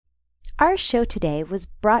Our show today was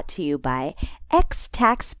brought to you by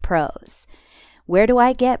X-Tax Pros. Where do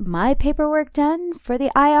I get my paperwork done for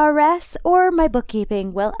the IRS or my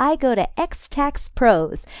bookkeeping? Well, I go to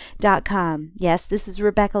xtaxpros.com. Yes, this is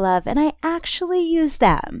Rebecca Love, and I actually use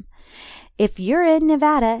them. If you're in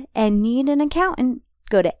Nevada and need an accountant,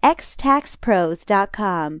 go to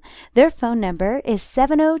xtaxpros.com. Their phone number is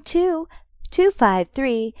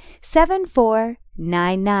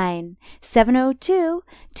 702-253-7499.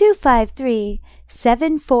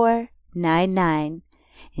 702-253-7499.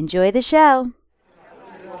 Enjoy the show.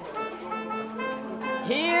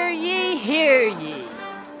 Hear ye, hear ye.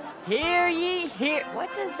 Hear ye, hear.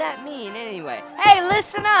 What does that mean anyway? Hey,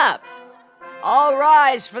 listen up. All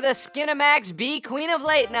rise for the Skinamax B Queen of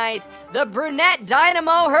Late Night, the brunette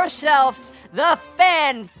dynamo herself, the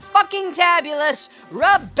fan-fucking-tabulous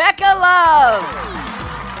Rebecca Love.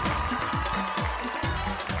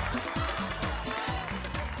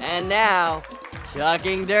 And now,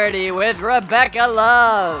 Talking Dirty with Rebecca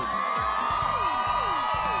Love.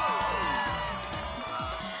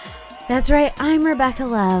 That's right, I'm Rebecca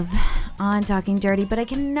Love on Talking Dirty, but I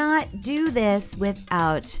cannot do this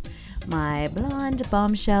without my blonde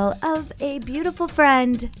bombshell of a beautiful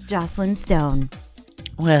friend, Jocelyn Stone.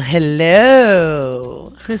 Well,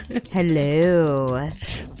 hello. Hello.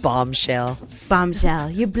 Bombshell. Bombshell,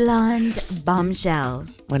 you blonde bombshell.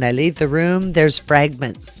 When I leave the room, there's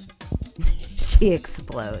fragments. She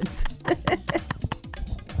explodes.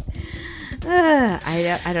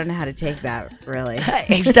 I don't know how to take that, really.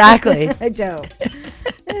 Exactly. I don't.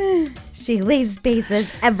 She leaves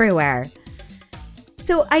spaces everywhere.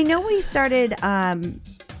 So I know we started, our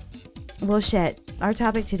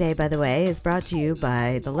topic today, by the way, is brought to you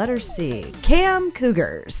by the letter C,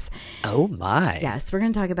 Cougars. Oh, my. Yes, we're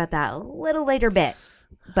going to talk about that a little later bit,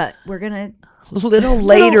 but we're going to... Little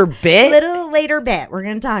later bit? Little later bit. We're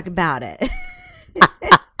going to talk about it.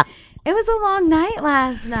 It was a long night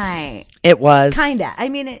last night. It was. Kinda. I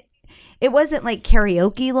mean, it wasn't like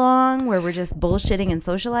karaoke long where we're just bullshitting and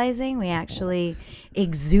socializing. We actually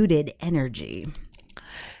exuded energy.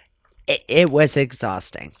 It was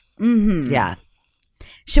exhausting. Mm-hmm. Yeah.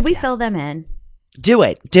 Should we fill them in? Do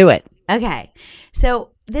it. Do it. Okay.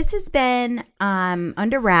 So this has been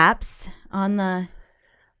under wraps on the,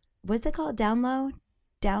 what's it called? Download?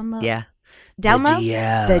 Yeah.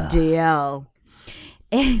 Download? The The DL.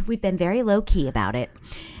 We've been very low key about it.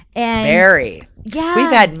 And very. Yeah.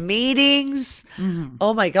 We've had meetings. Mm-hmm.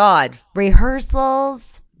 Oh, my God.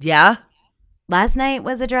 Rehearsals. Yeah. Last night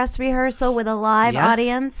was a dress rehearsal with a live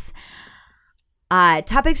audience.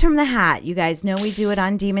 Topics from the Hat. You guys know we do it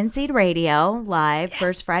on Demon Seed Radio live,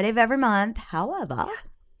 first Friday of every month. However,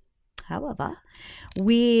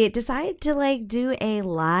 we decided to do a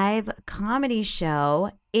live comedy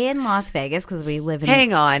show in Las Vegas because we live in.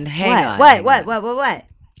 Hang on. What?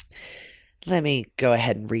 Let me go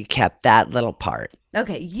ahead and recap that little part.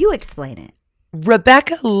 Okay, you explain it.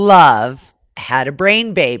 Rebecca Love had a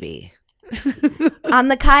brain baby. On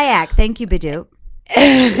the kayak. Thank you, Badoop.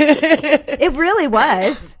 It really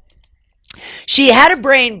was. She had a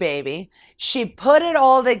brain baby. She put it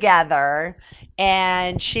all together,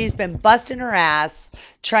 and she's been busting her ass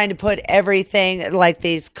trying to put everything, like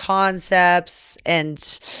these concepts, and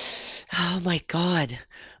oh my God,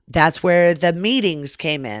 that's where the meetings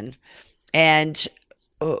came in. And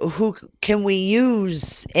who can we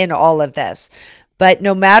use in all of this? But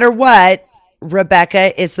no matter what,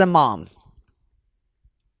 Rebecca is the mom.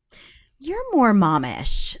 You're more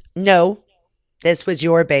momish. No, this was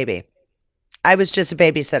your baby. I was just a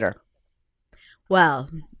babysitter. Well,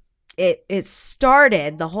 it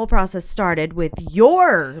started, the whole process started with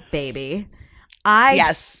your baby.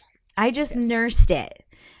 I just nursed it.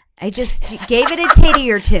 I just gave it a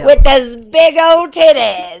titty or two. With those big old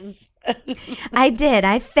titties. I did.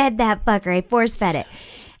 I fed that fucker. I force fed it.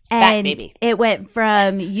 And it went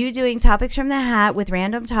from you doing Topics from the Hat with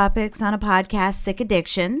random topics on a podcast, Sick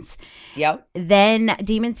Addictions. Yep. Then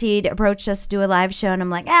Demon Seed approached us to do a live show, and I'm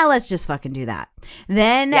like, let's just fucking do that.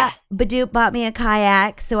 Then Badoop bought me a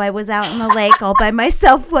kayak, so I was out in the lake all by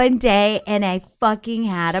myself one day, and I fucking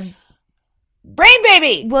had a brain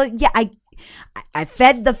baby. Well, yeah, I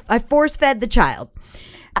force fed the child,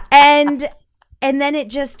 and then it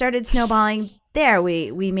just started snowballing. There,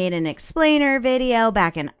 we made an explainer video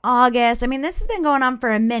back in August. I mean, this has been going on for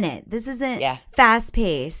a minute. This isn't fast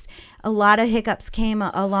paced. A lot of hiccups came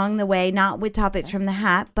along the way, not with Topics from the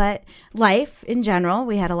Hat, but life in general.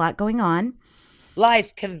 We had a lot going on.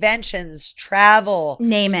 Life, conventions, travel.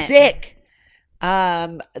 Name it. Sick.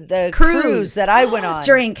 The cruise that I went on.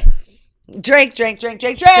 Drink.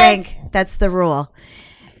 That's the rule.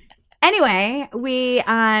 Anyway, we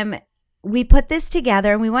we put this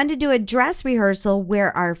together and we wanted to do a dress rehearsal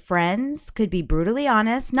where our friends could be brutally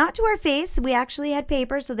honest, not to our face. We actually had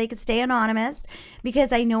paper so they could stay anonymous,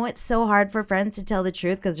 because I know it's so hard for friends to tell the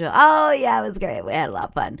truth because you're, oh, yeah, it was great. We had a lot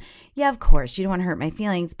of fun. Yeah, of course. You don't want to hurt my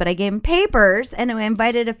feelings. But I gave them papers and I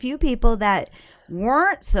invited a few people that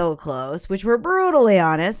weren't so close, which were brutally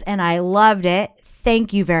honest. And I loved it.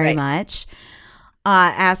 Thank you very much.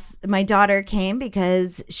 My daughter came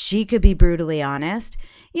because she could be brutally honest.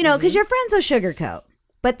 You know, because your friends will sugarcoat.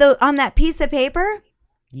 But on that piece of paper,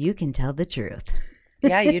 you can tell the truth.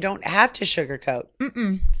 Yeah, you don't have to sugarcoat.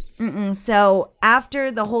 So after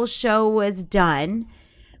the whole show was done,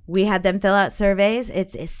 we had them fill out surveys.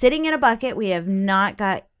 It's sitting in a bucket. We have not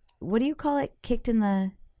got, what do you call it? Kicked in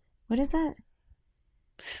the, what is that?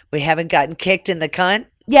 We haven't gotten kicked in the cunt?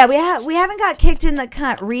 Yeah, we haven't got kicked in the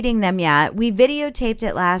cunt reading them yet. We videotaped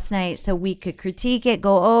it last night so we could critique it,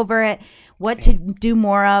 go over it, what to do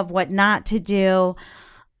more of, what not to do.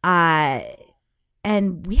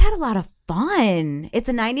 And we had a lot of fun. It's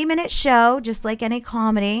a 90-minute show, just like any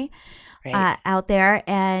comedy out there.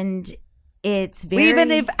 And it's very... We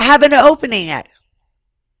even have an opening yet.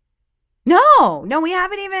 No, we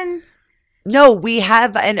haven't even... No, we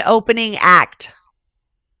have an opening act.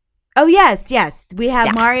 Oh, yes. We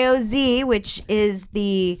have Mario Z, which is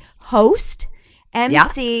the host,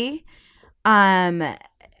 MC.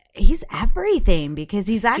 He's everything because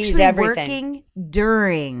he's actually working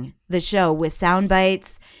during the show with sound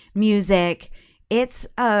bites, music. It's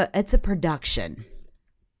a production.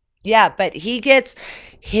 Yeah, but he gets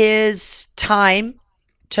his time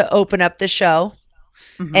to open up the show,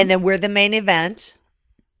 and then we're the main event.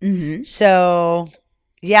 So,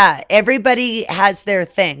 yeah, everybody has their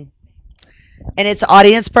thing, and it's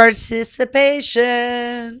audience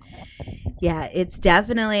participation. Yeah, it's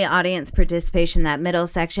definitely audience participation, that middle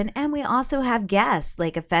section. And we also have guests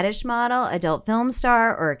like a fetish model, adult film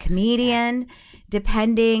star, or a comedian,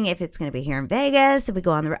 depending if it's going to be here in Vegas, if we go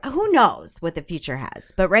on the road. Who knows what the future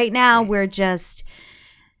has. But right now, we're just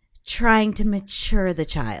trying to mature the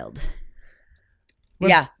child.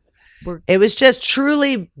 It was just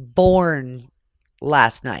truly born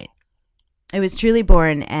last night. It was truly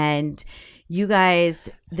born. And you guys,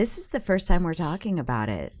 this is the first time we're talking about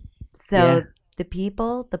it. So the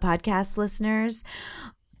people, the podcast listeners,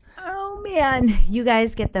 oh man, you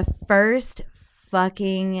guys get the first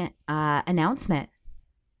fucking announcement.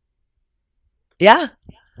 Yeah.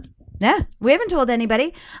 We haven't told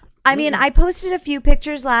anybody. I mean, I posted a few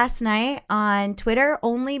pictures last night on Twitter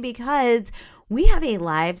only because we have a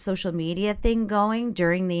live social media thing going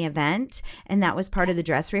during the event, and that was part of the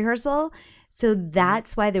dress rehearsal. So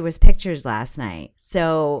that's why there was pictures last night.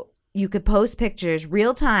 So you could post pictures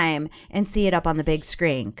real time and see it up on the big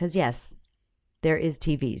screen. Because, yes, there is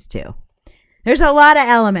TVs too. There's a lot of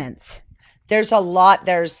elements. There's a lot.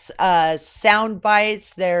 There's sound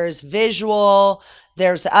bites. There's visual.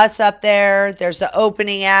 There's us up there. There's the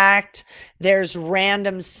opening act. There's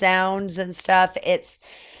random sounds and stuff. It's,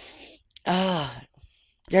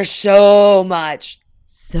 there's so much.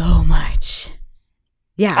 So much.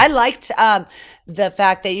 Yeah. I liked the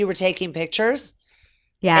fact that you were taking pictures.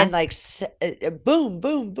 Yeah. And like, boom,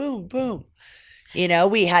 boom, boom, boom. You know,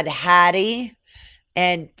 we had Hattie,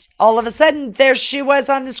 and all of a sudden, there she was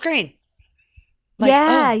on the screen. Like,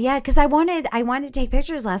 yeah. Because I wanted to take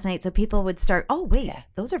pictures last night so people would start, oh, wait,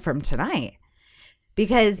 those are from tonight.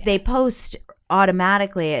 Because they post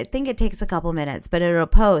automatically. I think it takes a couple minutes, but it'll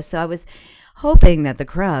post. So I was hoping that the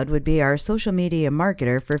crowd would be our social media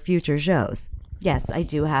marketer for future shows. Yes, I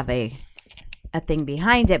do have a thing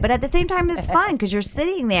behind it, but at the same time it's fun because you're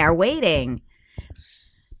sitting there waiting.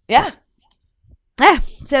 And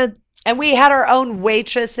we had our own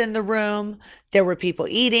waitress in the room. There were people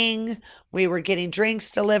eating. We were getting drinks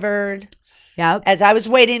delivered. As I was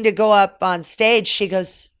waiting to go up on stage, she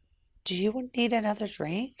goes, do you need another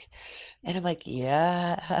drink? And I'm like,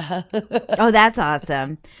 yeah. Oh, that's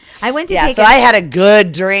awesome. I went to I had a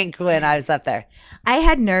good drink when I was up there. I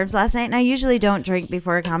had nerves last night, and I usually don't drink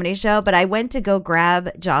before a comedy show, but I went to go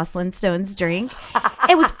grab Jocelyn Stone's drink.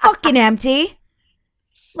 It was fucking empty.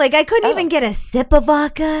 Like, I couldn't even get a sip of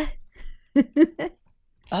vodka.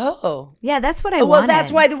 Yeah, that's what I wanted. Well,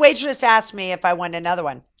 that's why the waitress asked me if I wanted another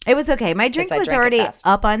one. It was okay. My drink was already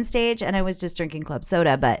up on stage, and I was just drinking club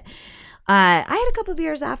soda, but I had a couple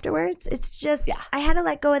beers afterwards. It's just I had to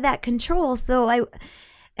let go of that control. So I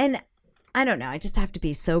don't know. I just have to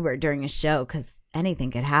be sober during a show because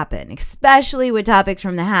anything could happen, especially with topics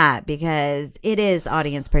from the hat, because it is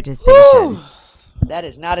audience participation. Woo! That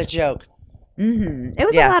is not a joke. It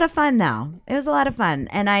was a lot of fun, though. It was a lot of fun,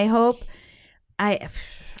 and I hope I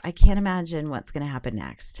can't imagine what's going to happen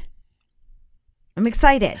next. I'm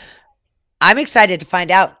excited. I'm excited to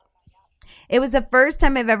find out. It was the first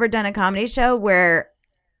time I've ever done a comedy show where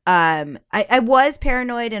I was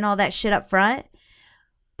paranoid and all that shit up front,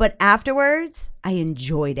 but afterwards I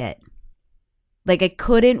enjoyed it. Like I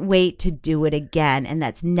couldn't wait to do it again, and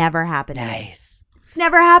that's never happened to me. Nice. It's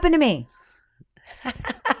never happened to me.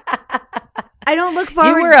 I don't look forward.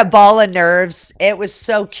 You were a ball of nerves. It was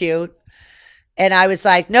so cute. And I was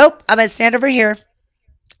like, nope, I'm going to stand over here.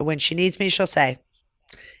 When she needs me, she'll say.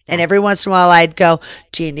 And every once in a while I'd go,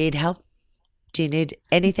 do you need help? Do you need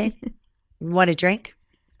anything? Want a drink?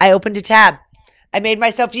 I opened a tab. I made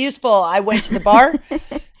myself useful. I went to the bar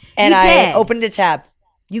and I opened a tab.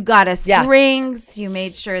 You got us drinks. You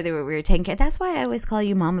made sure that we were taking care. That's why I always call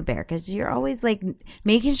you Mama Bear, because you're always like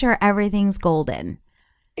making sure everything's golden.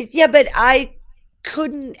 Yeah, but I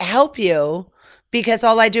couldn't help you because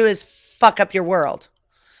all I do is fuck up your world.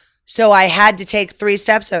 So I had to take 3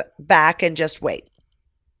 steps back and just wait.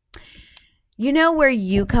 You know where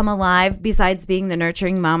you come alive besides being the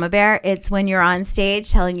nurturing mama bear? It's when you're on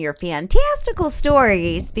stage telling your fantastical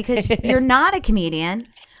stories, because you're not a comedian,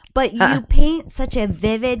 but you paint such a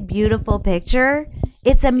vivid, beautiful picture.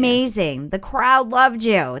 It's amazing. The crowd loved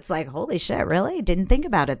you. It's like, holy shit, really? Didn't think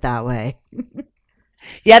about it that way.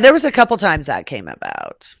 Yeah, there was a couple times that came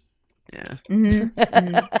about. Yeah.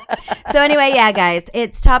 So anyway, yeah, guys,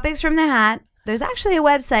 it's Topics from the Hat. There's actually a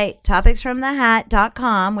website,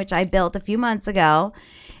 topicsfromthehat.com, which I built a few months ago.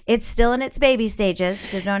 It's still in its baby stages,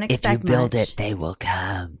 so don't expect much. If you build it, they will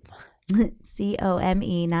come.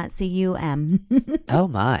 C-O-M-E, not C-U-M. Oh,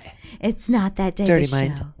 my. It's not that Dirty show.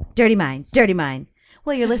 mind. Dirty mind. Dirty mind.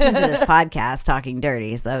 Well, you're listening to this podcast talking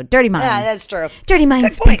dirty, so dirty mind. Yeah, that's true. Dirty minds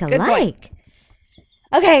Good point, think good alike. point.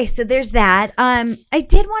 Okay, so there's that. I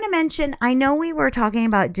did want to mention, I know we were talking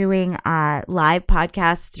about doing live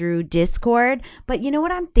podcasts through Discord, but you know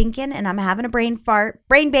what I'm thinking? And I'm having a brain fart.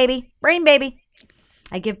 Brain baby.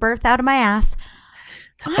 I give birth out of my ass.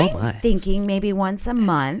 I'm thinking maybe once a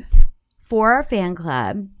month for our fan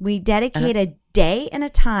club, we dedicate a day and a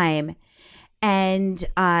time and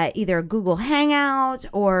either a Google Hangout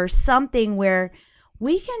or something where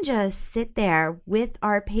we can just sit there with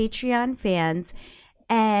our Patreon fans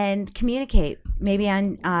and communicate. Maybe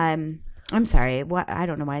on, I'm sorry, I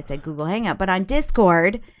don't know why I said Google Hangout, but on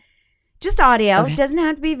Discord, just audio, doesn't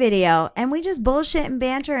have to be video, and we just bullshit and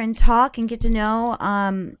banter and talk and get to know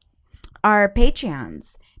our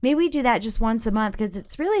Patreons. Maybe we do that just once a month, because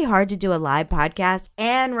it's really hard to do a live podcast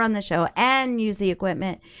and run the show and use the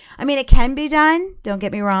equipment. I mean, it can be done, don't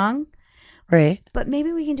get me wrong. Right. But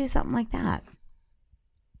maybe we can do something like that.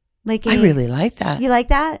 I really like that. You like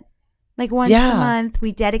that? Like once a month,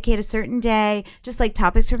 we dedicate a certain day, just like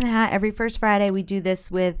Topics from the Hat. Every first Friday, we do this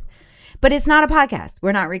but it's not a podcast.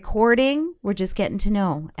 We're not recording. We're just getting to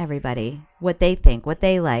know everybody, what they think, what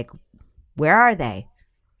they like. Where are they?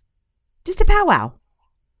 Just a powwow.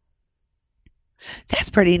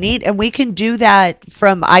 That's pretty neat. And we can do that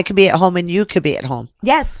from I could be at home and you could be at home.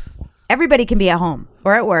 Yes. Everybody can be at home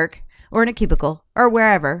or at work or in a cubicle or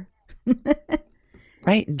wherever.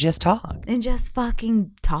 Right. And just talk. And just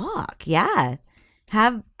fucking talk. Yeah.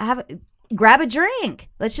 Grab a drink.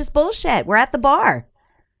 Let's just bullshit. We're at the bar.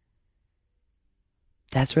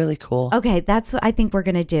 That's really cool. Okay. That's what I think we're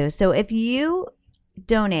going to do. So if you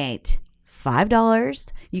donate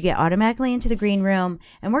 $5, you get automatically into the green room,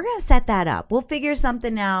 and we're going to set that up. We'll figure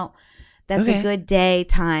something out that's a good day,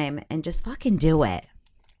 time, and just fucking do it.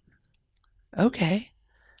 Okay.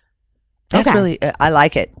 That's really, I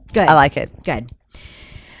like it. Good. I like it. Good.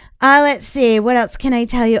 Let's see. What else can I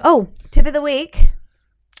tell you? Oh, tip of the week.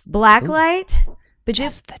 Blacklight. But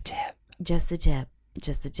just the tip. Just the tip.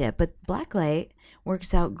 Just the tip. But blacklight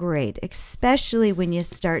works out great, especially when you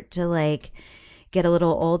start to like get a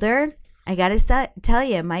little older. I got to tell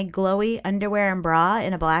you, my glowy underwear and bra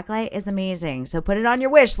in a blacklight is amazing. So put it on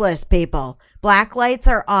your wish list, people. Blacklights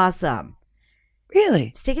are awesome.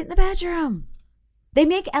 Really? Stick it in the bedroom. They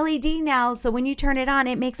make LED now, so when you turn it on,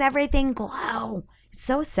 it makes everything glow. It's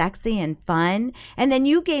so sexy and fun. And then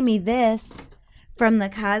you gave me this from the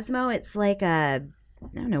Cosmo. It's like a,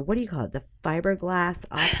 I don't know, what do you call it? The fiberglass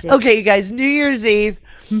optic. Okay, you guys, New Year's Eve,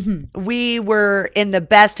 we were in the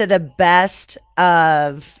best of the best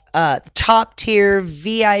of top tier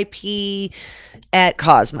VIP at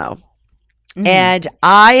Cosmo. And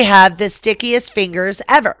I have the stickiest fingers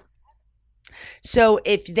ever. So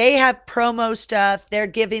if they have promo stuff, they're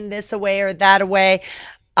giving this away or that away,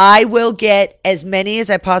 I will get as many as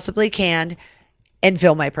I possibly can and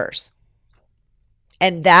fill my purse.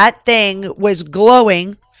 And that thing was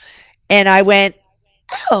glowing. And I went,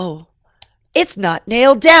 oh, it's not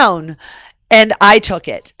nailed down. And I took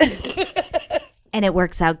it. And it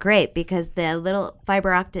works out great because the little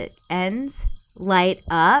fiber optic ends light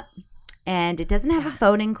up, and it doesn't have a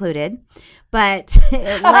phone included, but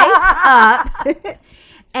it lights up.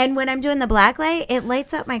 And when I'm doing the black light, it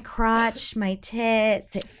lights up my crotch, my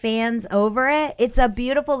tits. It fans over it. It's a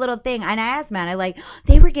beautiful little thing. And I asked Matt,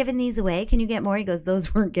 they were giving these away. Can you get more? He goes,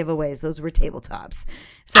 those weren't giveaways. Those were tabletops.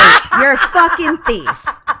 So you're a fucking thief.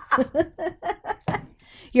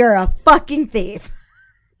 You're a fucking thief.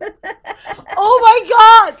 Oh my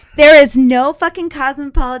God. There is no fucking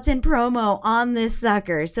Cosmopolitan promo on this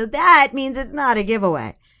sucker. So that means it's not a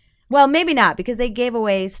giveaway. Well, maybe not, because they gave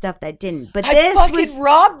away stuff that didn't. But this was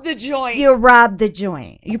robbed the joint. You robbed the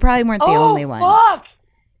joint. You probably weren't the only one. Fuck.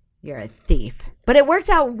 You're a thief. But it worked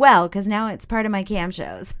out well because now it's part of my cam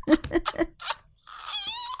shows.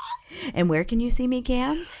 And where can you see me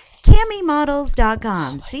cam?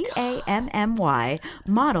 CammyModels.com. CAMMY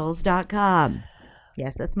models.com.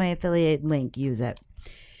 Yes, that's my affiliate link. Use it.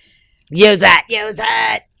 Use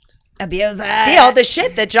it. Abuse it. See all the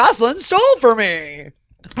shit that Jocelyn stole from me.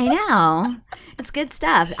 I know. It's good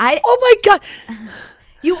stuff. Oh my God.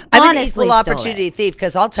 You I'm an honestly equal stole opportunity it. thief,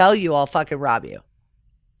 because I'll tell you I'll fucking rob you.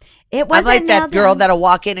 It I'm wasn't like that nailed girl down. that'll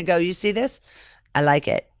walk in and go, you see this? I like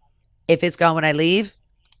it. If it's gone when I leave,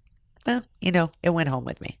 well, it went home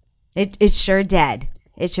with me. It sure did.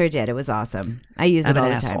 It sure did. It was awesome. I use it I'm all an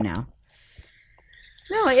the asshole. time now.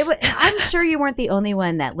 No, I'm sure you weren't the only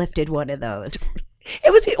one that lifted one of those.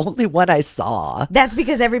 It was the only one I saw. That's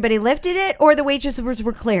because everybody lifted it, or the waitresses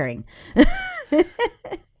were clearing. It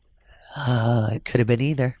could have been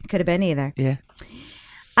either. Could have been either. Yeah.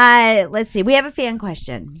 Let's see. We have a fan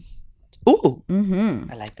question. Ooh.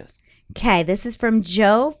 Mm-hmm. I like those. Okay, this is from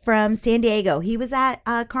Joe from San Diego. He was at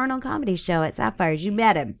a Carnal Comedy Show at Sapphires. You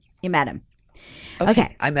met him.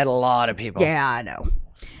 Okay. I met a lot of people. Yeah, I know.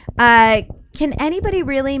 Can anybody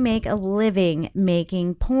really make a living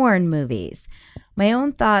making porn movies? My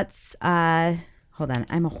own thoughts, hold on,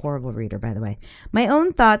 I'm a horrible reader, by the way. My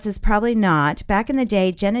own thoughts is probably not. Back in the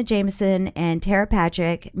day, Jenna Jameson and Tara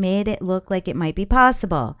Patrick made it look like it might be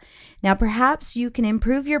possible. Now, perhaps you can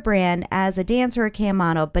improve your brand as a dancer or cam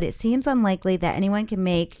model, but it seems unlikely that anyone can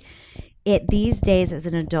make it these days as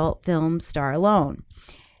an adult film star alone.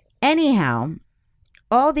 Anyhow,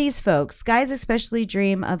 all these folks, guys especially,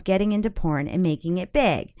 dream of getting into porn and making it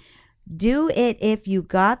big. Do it if you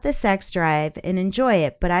got the sex drive and enjoy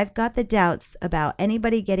it, but I've got the doubts about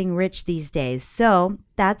anybody getting rich these days. So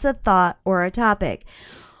that's a thought or a topic.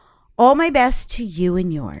 All my best to you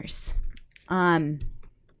and yours. Yeah,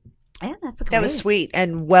 that's That was sweet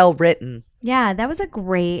and well written. Yeah, that was a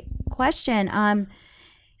great question.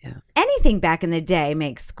 Yeah. Anything back in the day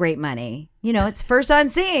makes great money. It's first on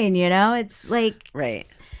scene, it's like, Right.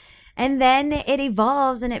 and then it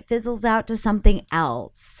evolves and it fizzles out to something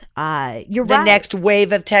else. You're The right. next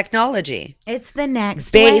wave of technology. It's the next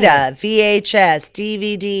Beta, wave. VHS,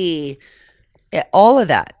 DVD, all of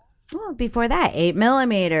that. Well, before that,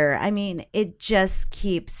 8mm. I mean, it just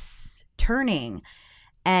keeps turning.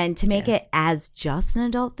 And to make it as just an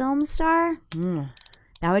adult film star,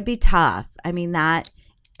 that would be tough. I mean,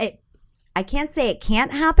 I can't say it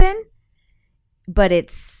can't happen, but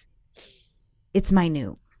it's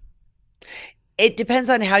minute. It depends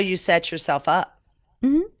on how you set yourself up.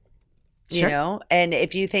 Mm-hmm. And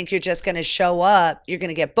if you think you're just going to show up, you're going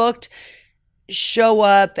to get booked, show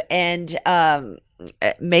up and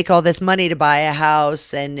make all this money to buy a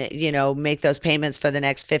house and, make those payments for the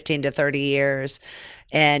next 15 to 30 years.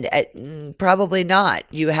 And probably not.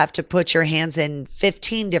 You have to put your hands in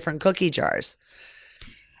 15 different cookie jars.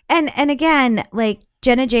 And again, like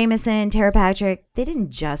Jenna Jameson, Tara Patrick, they didn't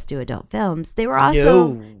just do adult films. They were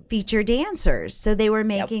also feature dancers. So they were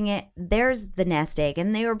making it, there's the nest egg.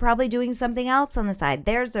 And they were probably doing something else on the side.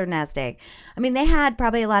 There's their nest egg. I mean, they had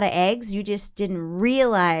probably a lot of eggs. You just didn't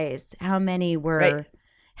realize how many were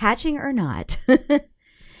hatching or not.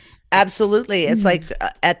 Absolutely. It's like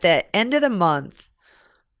at the end of the month,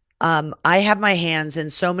 I have my hands in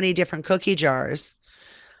so many different cookie jars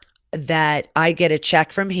that I get a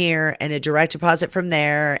check from here and a direct deposit from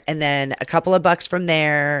there and then a couple of bucks from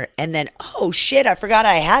there and then, oh shit, I forgot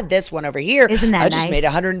I had this one over here. Isn't that I just made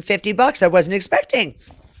 $150 I wasn't expecting.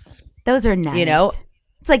 Those are nice.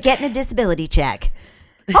 It's like getting a disability check.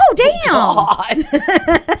 Oh, damn.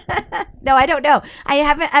 No, I don't know. I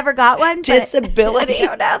haven't ever got one. Disability? I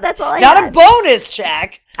don't know. That's all I Not had. a bonus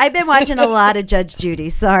check. I've been watching a lot of Judge Judy.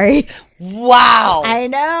 Sorry. Wow. I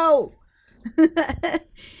know.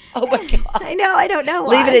 Oh my God. I know. I don't know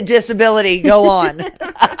why. Leave it at disability. Go on.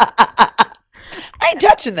 I ain't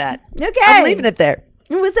touching that. Okay. I'm leaving it there.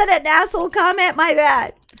 Was that an asshole comment? My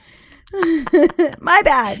bad. My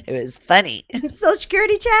bad. It was funny. Social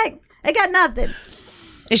Security check. I got nothing.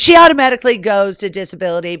 She automatically goes to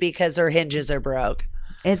disability because her hinges are broke.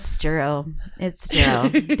 It's true. It's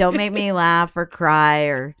true. Don't make me laugh or cry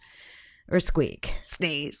or squeak.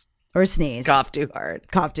 Sneeze. Or sneeze. Cough too hard.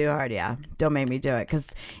 Cough too hard, yeah. Don't make me do it. Because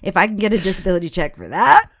if I can get a disability check for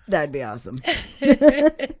that, that'd be awesome.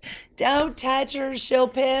 Don't touch her. She'll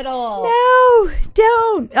piddle. No,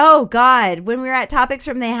 don't. Oh, God. When we were at Topics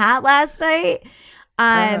from the Hat last night,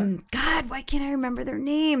 God, why can't I remember their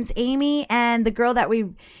names? Amy and the girl that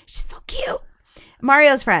she's so cute.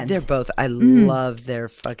 Mario's friends. They're both, I love their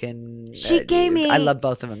fucking. She gave me. I love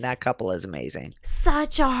both of them. That couple is amazing.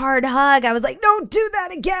 Such a hard hug. I was like, don't do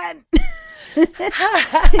that again.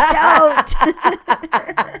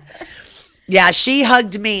 Don't. Yeah, she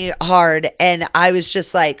hugged me hard, and I was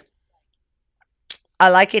just like, I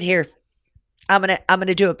like it here. I'm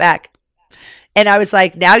gonna do it back. And I was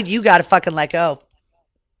like, now you gotta fucking let go.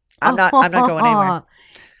 I'm not going anywhere.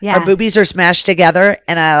 Yeah. Our boobies are smashed together,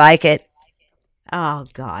 and I like it. Oh,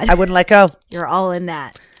 God. I wouldn't let go. You're all in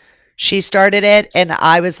that. She started it, and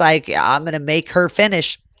I was like, yeah, I'm going to make her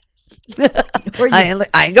finish. I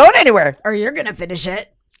ain't going anywhere. Or you're going to finish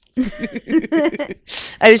it.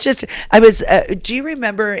 Do you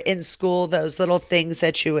remember in school those little things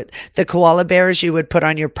that the koala bears you would put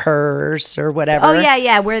on your purse or whatever? Oh,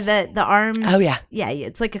 yeah. Where the arms. Oh, yeah. Yeah,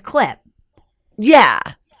 it's like a clip. Yeah.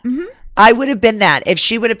 Mm-hmm. I would have been that. If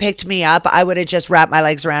she would have picked me up, I would have just wrapped my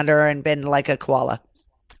legs around her and been like a koala.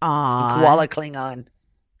 Aww. Koala Klingon.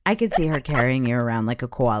 I could see her carrying you around like a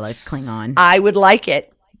koala Klingon. I would like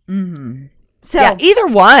it. Mm-hmm. So yeah, either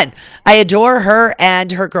one. I adore her,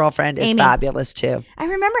 and her girlfriend is Amy. fabulous too. I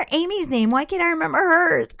remember Amy's name. Why can't I remember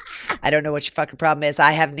hers? I don't know what your fucking problem is.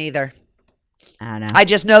 I have neither. I don't know. I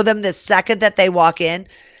just know them the second that they walk in.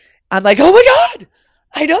 I'm like, oh my God,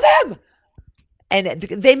 I know them. And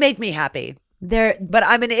they make me happy. But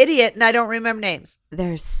I'm an idiot and I don't remember names.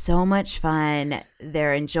 They're so much fun.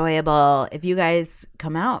 They're enjoyable. If you guys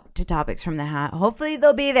come out to Topics from the Hat, hopefully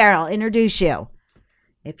they'll be there. I'll introduce you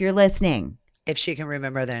if you're listening. If she can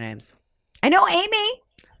remember their names. I know Amy,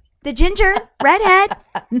 the ginger redhead.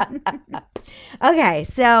 Okay,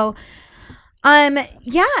 so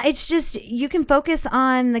yeah, it's just you can focus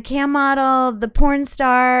on the cam model, the porn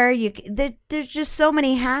star. There's just so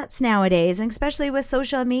many hats nowadays, and especially with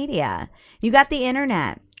social media. You got the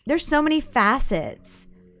internet. There's so many facets.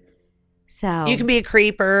 So you can be a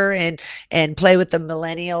creeper and play with the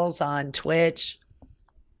millennials on Twitch.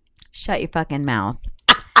 Shut your fucking mouth.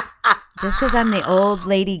 Just because I'm the old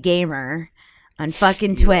lady gamer on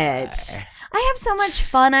fucking Twitch. I have so much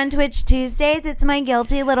fun on Twitch Tuesdays. It's my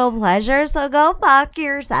guilty little pleasure, so go fuck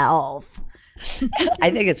yourself.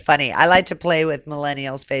 I think it's funny. I like to play with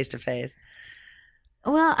millennials face to face.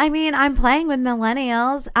 Well, I mean, I'm playing with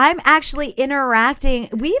millennials. I'm actually interacting.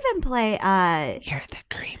 We even play You're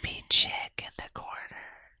the creepy chick in the corner.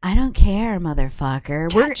 I don't care, motherfucker.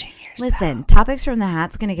 Touching yourself. Listen, Topics from the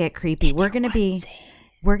Hat's gonna get creepy. We're gonna be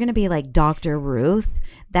like Dr. Ruth,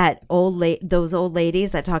 those old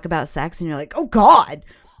ladies that talk about sex, and you're like, oh God.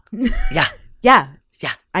 Yeah. Yeah.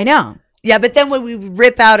 Yeah. I know. Yeah, but then when we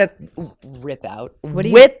whip out a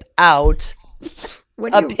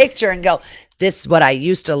picture and go, this is what I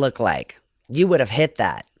used to look like. You would have hit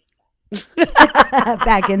that.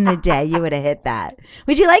 Back in the day, you would have hit that.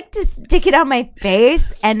 Would you like to stick it on my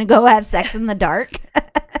face and go have sex in the dark?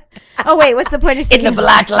 Oh, wait, what's the point of sticking in the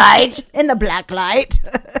black light? In the black light.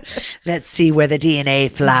 Let's see where the DNA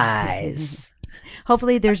flies.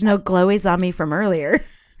 Hopefully there's no glowies on me from earlier.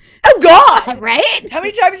 Oh, God. Right? How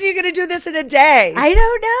many times are you going to do this in a day? I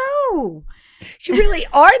don't know. You really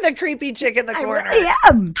are the creepy chick in the corner. I really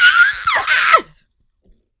am.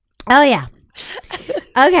 Oh, yeah.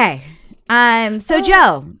 Okay. So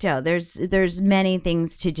Joe, there's many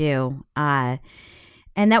things to do. And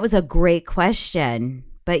that was a great question.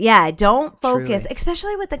 But yeah, don't focus, Truly.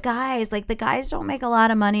 especially with the guys. Like the guys don't make a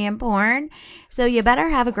lot of money in porn. So you better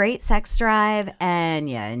have a great sex drive and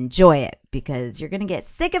enjoy it, because you're going to get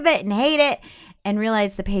sick of it and hate it and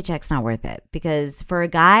realize the paycheck's not worth it. Because for a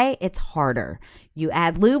guy, it's harder. You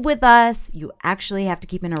add lube with us, you actually have to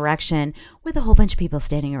keep an erection with a whole bunch of people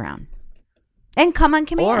standing around. And come on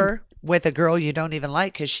command. Or with a girl you don't even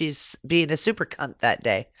like because she's being a super cunt that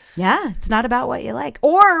day. Yeah, it's not about what you like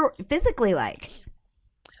or physically like.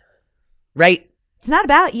 Right. It's not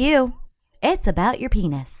about you. It's about your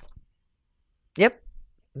penis. Yep.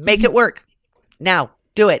 Make it work. Now.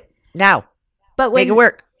 Do it. Now. But when make it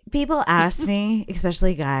work. People ask me,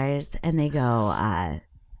 especially guys, and they go,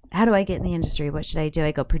 how do I get in the industry? What should I do?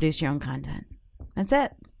 I go, produce your own content. That's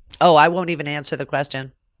it. Oh, I won't even answer the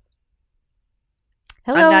question.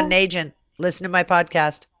 Hello. I'm not an agent. Listen to my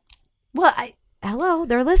podcast. Well, hello,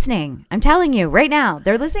 they're listening. I'm telling you right now,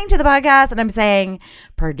 they're listening to the podcast, and I'm saying,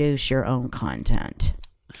 produce your own content,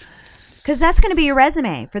 because that's going to be your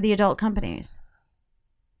resume for the adult companies.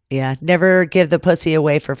 Yeah, never give the pussy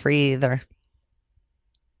away for free either.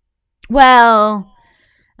 Well,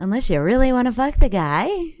 unless you really want to fuck the guy.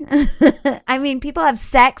 I mean, people have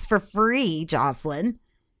sex for free, Jocelyn.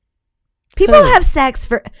 People have sex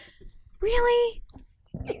for... Really?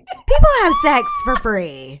 People have sex for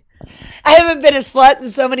free. I haven't been a slut in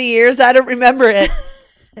so many years, I don't remember it.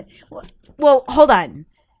 Well, hold on.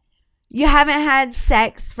 You haven't had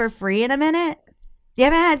sex for free in a minute? You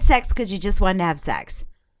haven't had sex because you just wanted to have sex?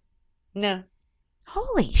 No.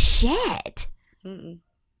 Holy shit. Mm-mm.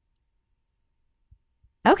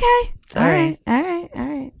 Okay. Sorry. All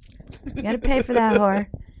right. You got to pay for that whore.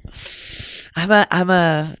 I'm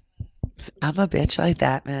a bitch like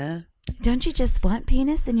that, man. Don't you just want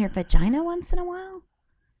penis in your vagina once in a while?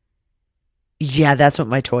 Yeah, that's what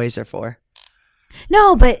my toys are for.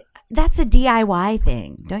 No, but that's a DIY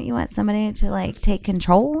thing. Don't you want somebody to like take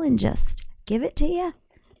control and just give it to you?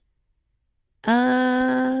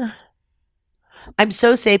 I'm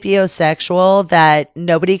so sapiosexual that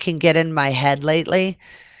nobody can get in my head lately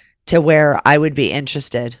to where I would be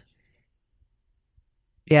interested.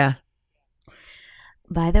 Yeah.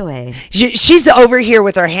 By the way, She's over here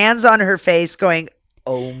with her hands on her face going,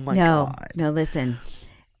 oh my God. No, listen.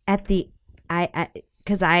 At the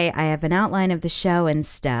because I have an outline of the show and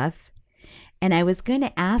stuff, and I was going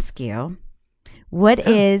to ask you, what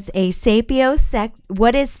is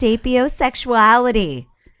sapiosexuality?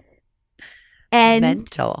 And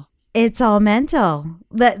mental. It's all mental.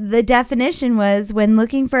 The definition was, when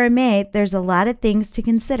looking for a mate, there's a lot of things to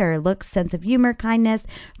consider: looks, sense of humor, kindness.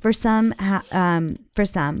 For some.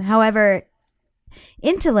 However,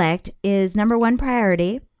 intellect is number one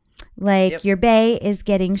priority. Like, Yep. your bae is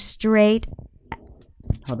getting straight.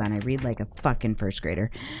 Hold on, I read like a fucking first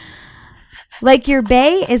grader. Like, your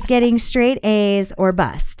bae is getting straight A's or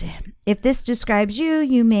bust. If this describes you,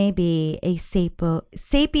 you may be a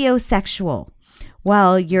sapiosexual.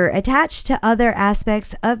 While you're attached to other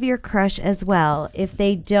aspects of your crush as well. If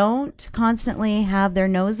they don't constantly have their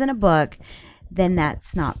nose in a book, then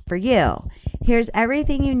that's not for you. Here's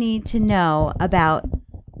everything you need to know about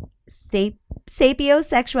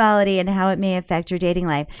sapiosexuality and how it may affect your dating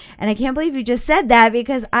life. And I can't believe you just said that,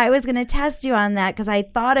 because I was going to test you on that, because I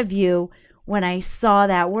thought of you when I saw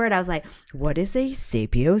that word. I was like, what is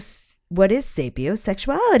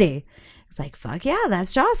sapiosexuality? It's like, fuck yeah,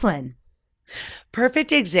 that's Jocelyn.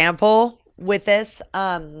 Perfect example with this.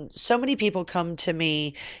 So many people come to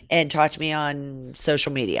me and talk to me on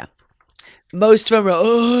social media. Most of them are,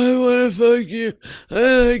 oh, I want to fuck you.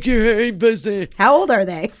 I like your hairy pussy. How old are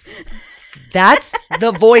they? That's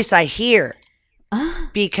the voice I hear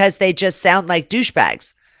because they just sound like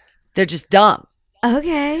douchebags. They're just dumb.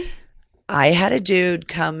 Okay. I had a dude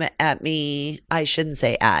come at me. I shouldn't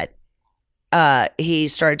say at. He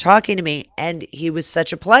started talking to me, and he was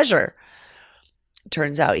such a pleasure.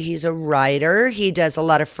 Turns out he's a writer. He does a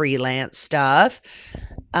lot of freelance stuff.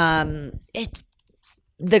 The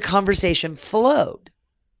conversation flowed.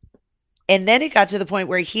 And then it got to the point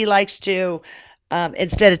where he likes to,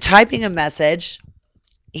 instead of typing a message,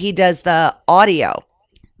 he does the audio.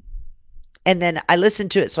 And then I listen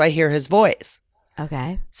to it so I hear his voice.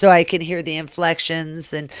 Okay. So I can hear the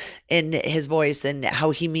inflections and in his voice and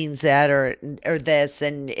how he means that or this,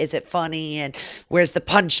 and is it funny, and where's the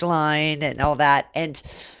punchline and all that. And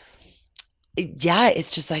yeah,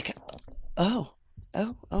 it's just like, oh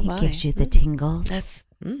my. It gives you the tingles. That's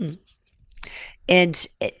and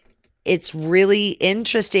it's really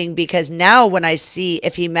interesting because now when I see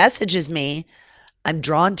if he messages me, I'm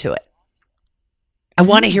drawn to it. I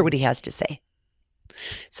want to hear what he has to say.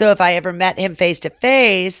 So if I ever met him face to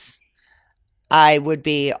face, I would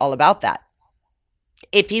be all about that.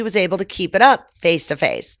 If he was able to keep it up face to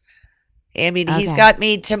face. I mean, he's got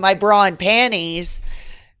me to my bra and panties.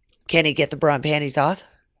 Can he get the bra and panties off?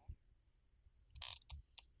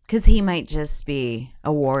 Because he might just be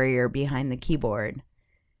a warrior behind the keyboard.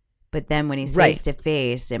 But then when he's face to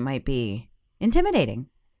face, it might be intimidating.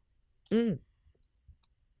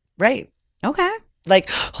 Right. Okay.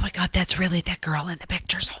 Like, oh my God, that's really that girl in the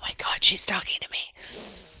pictures. Oh my God, she's talking to me.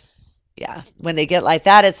 Yeah. When they get like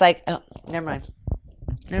that, it's like, oh, never mind.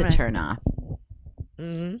 It's a turn off.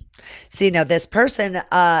 Mm-hmm. See, now this person,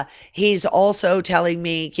 he's also telling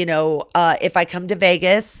me, if I come to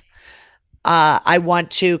Vegas, I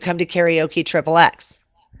want to come to karaoke XXX.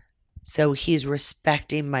 So he's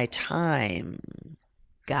respecting my time.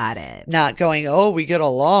 Got it. Not going, oh, we get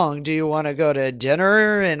along. Do you want to go to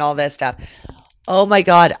dinner and all that stuff? Oh my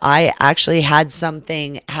God. I actually had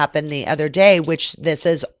something happen the other day, which this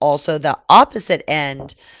is also the opposite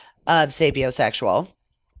end of sapiosexual.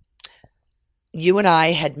 You and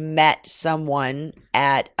I had met someone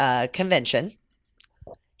at a convention.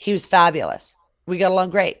 He was fabulous. We got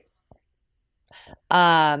along great.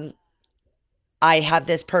 I have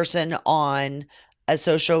this person on a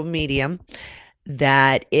social medium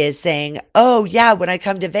that is saying, oh yeah, when I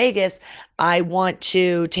come to Vegas, I want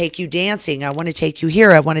to take you dancing. I want to take you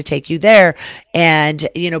here. I want to take you there and,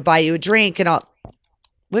 buy you a drink and all.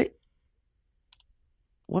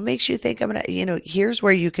 What makes you think I'm going to, here's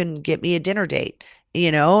where you can get me a dinner date.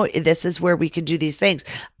 This is where we can do these things.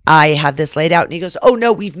 I have this laid out. And he goes, oh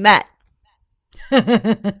no, we've met.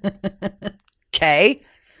 Okay.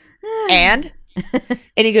 And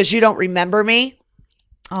he goes, you don't remember me?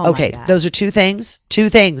 Oh okay. my God. Those are two things.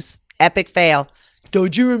 Epic fail.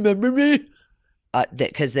 Don't you remember me?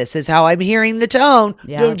 Because this is how I'm hearing the tone.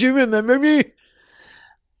 Yeah. Don't you remember me?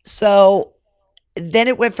 So then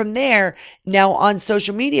it went from there. Now on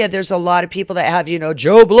social media, there's a lot of people that have,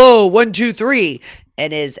 Joe Blow 123,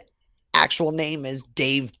 and his actual name is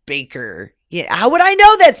Dave Baker. Yeah, how would I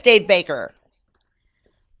know that's Dave Baker?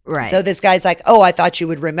 Right. So this guy's like, oh, I thought you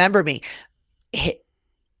would remember me.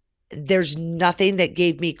 There's nothing that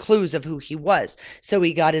gave me clues of who he was. So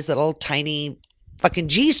he got his little tiny fucking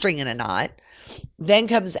G-string in a knot, then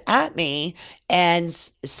comes at me and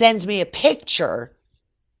sends me a picture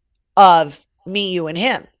of me, you, and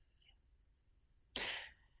him.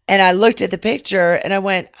 And I looked at the picture and I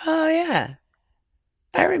went, oh yeah,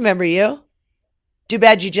 I remember you. Too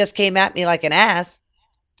bad you just came at me like an ass.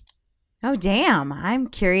 Oh, damn. I'm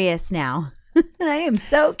curious now. I am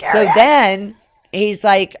so curious. So then he's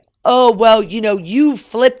like, oh, well, you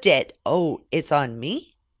flipped it. Oh, it's on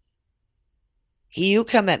me? You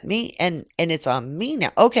come at me and it's on me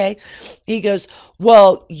now. Okay. He goes,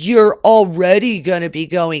 well, you're already going to be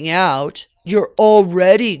going out. You're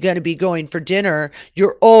already going to be going for dinner.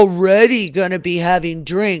 You're already going to be having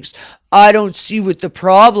drinks. I don't see what the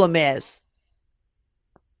problem is.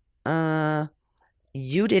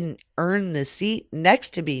 You didn't earn the seat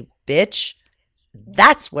next to me, bitch.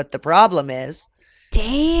 That's what the problem is.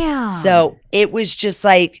 Damn. So it was just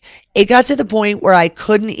like, it got to the point where I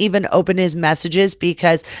couldn't even open his messages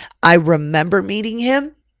because I remember meeting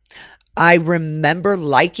him. I remember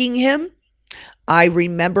liking him. I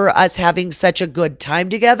remember us having such a good time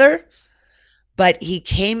together. But he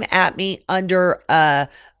came at me under a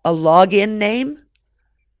login name,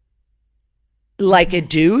 like a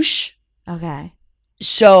douche. Okay.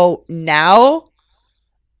 So now,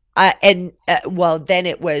 then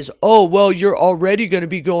it was, oh, well, you're already going to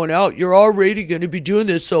be going out. You're already going to be doing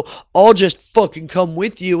this. So I'll just fucking come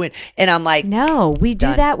with you. And I'm like, no, we do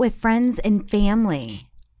done. that with friends and family.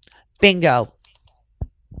 Bingo.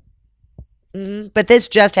 But this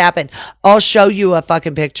just happened. I'll show you a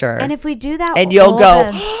fucking picture. And if we do that, and you'll go,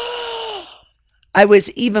 I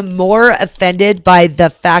was even more offended by the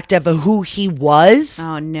fact of who he was.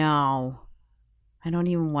 Oh, no. I don't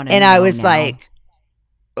even want to And know I was now. like,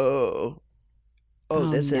 oh,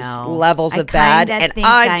 this is no. levels I of bad. kinda And think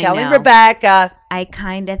I'm I telling know. Rebecca. I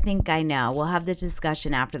kind of think I know. We'll have the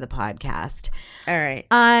discussion after the podcast. All right.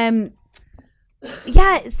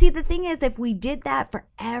 Yeah, see, the thing is, if we did that for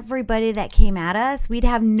everybody that came at us, we'd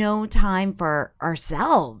have no time for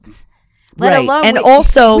ourselves. Let Right. alone, And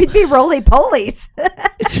also- we'd be roly-polies.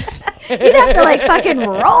 You'd have to like fucking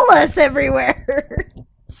roll us everywhere.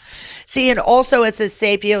 See, and also it's a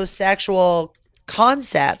sapiosexual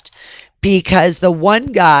concept because the one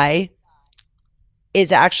guy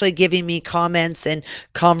is actually giving me comments and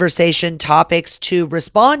conversation topics to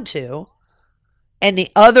respond to. And the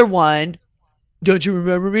other one, don't you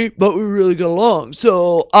remember me? But we really got along.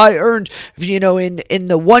 So I earned, in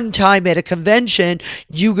the one time at a convention,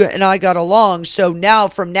 and I got along. So now,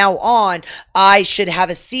 from now on, I should have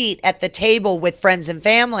a seat at the table with friends and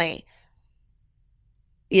family.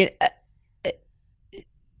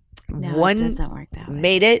 No, One it doesn't work that way.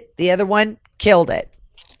 made it. The other one killed it.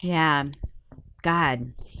 Yeah.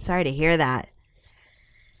 God, sorry to hear that.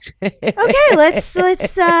 Okay, let's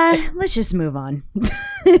just move on.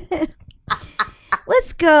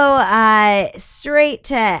 Let's go straight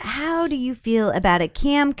to how do you feel about a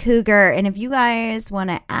cam cougar? And if you guys want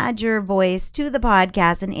to add your voice to the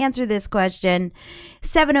podcast and answer this question,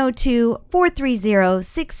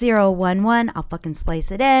 702-430-6011. I'll fucking splice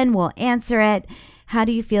it in. We'll answer it. How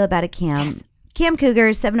do you feel about a cam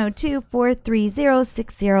cougar?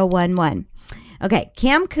 702-430-6011. Okay,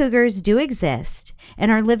 cam cougars do exist and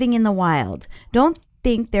are living in the wild. Don't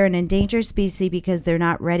think they're an endangered species because they're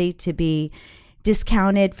not ready to be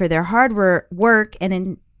discounted for their hard work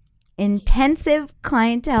and intensive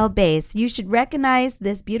clientele base. You should recognize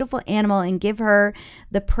this beautiful animal and give her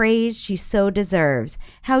the praise she so deserves.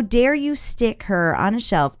 How dare you stick her on a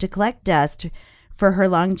shelf to collect dust for her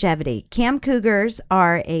longevity? Cam Cougars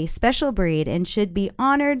are a special breed and should be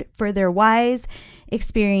honored for their wise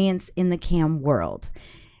experience in the cam world.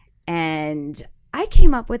 And I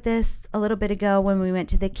came up with this a little bit ago when we went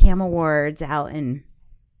to the Cam Awards out in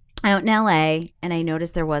LA, and I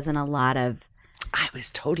noticed there wasn't a lot of. I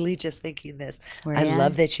was totally just thinking this. Were I ya?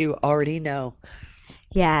 love that you already know.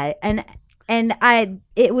 Yeah, and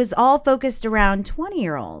it was all focused around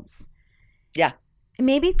 20-year-olds. Yeah.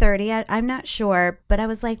 Maybe 30, I'm not sure, but I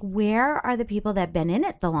was like, where are the people that been in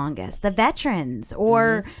it the longest? The veterans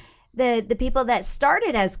or the people that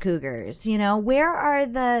started as cougars, you know? Where are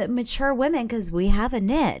the mature women? Because we have a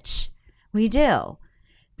niche. We do.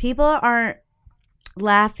 People aren't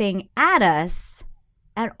laughing at us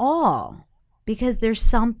at all because there's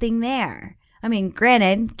something there. I mean,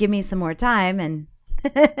 granted, give me some more time and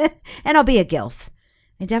and I'll be a gilf.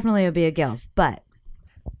 I definitely will be a gilf, but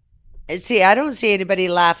See, I don't see anybody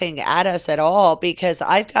laughing at us at all because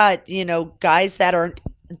I've got, guys that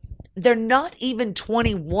they're not even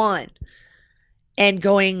 21 and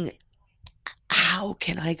going, how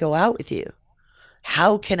can I go out with you?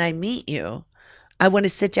 How can I meet you? I want to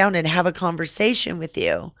sit down and have a conversation with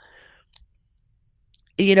you.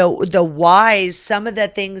 The whys, some of the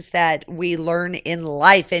things that we learn in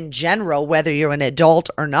life in general, whether you're an adult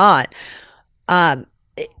or not,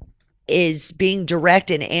 is being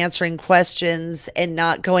direct and answering questions and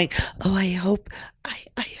not going, oh, I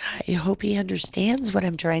hope he understands what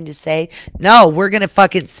I'm trying to say. No, we're going to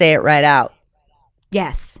fucking say it right out.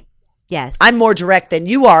 yes. I'm more direct than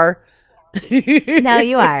you are. No,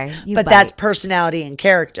 you are. But that's personality and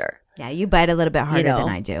character. Yeah, you bite a little bit harder than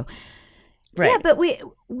I do. Right. Yeah, but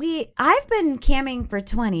I've been camming for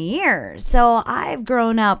 20 years, so I've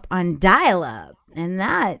grown up on dial-up, and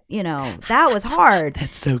that was hard.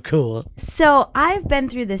 That's so cool. So I've been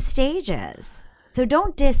through the stages. So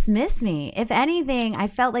don't dismiss me. If anything, I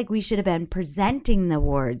felt like we should have been presenting the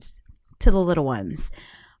awards to the little ones.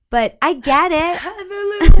 But I get it.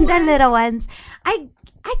 The little ones. I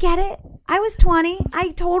get it. I was 20. I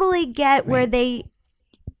totally get where they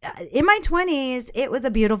in my 20s, it was a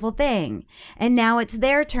beautiful thing. And now it's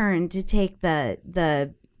their turn to take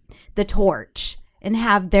the torch and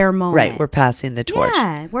have their moment. Right, we're passing the torch.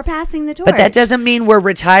 Yeah, we're passing the torch. But that doesn't mean we're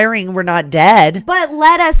retiring. We're not dead. But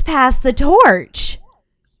let us pass the torch.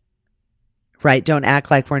 Right, don't act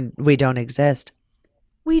like we don't exist.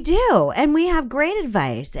 We do, and we have great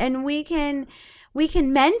advice, and we can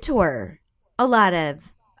mentor a lot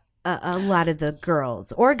of the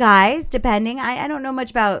girls or guys, depending. I don't know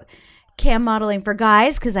much about cam modeling for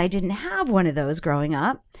guys because I didn't have one of those growing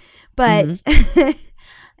up, but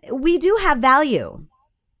we do have value.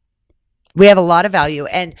 We have a lot of value.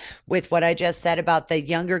 And with what I just said about the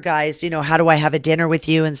younger guys, how do I have a dinner with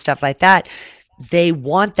you and stuff like that? They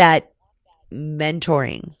want that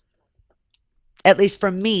mentoring, at least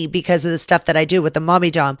from me, because of the stuff that I do with the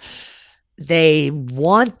mommy dom. They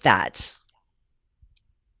want that.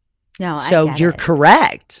 No, so you're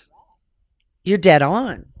correct. You're dead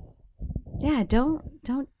on. Yeah, don't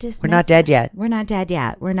dismiss. We're not dead yet. We're not dead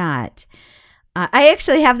yet. We're not. I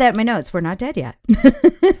actually have that in my notes. We're not dead yet.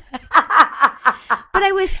 But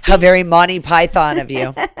I was how very Monty Python of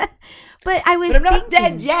you. But I was. But I'm not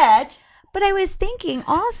dead yet. But I was thinking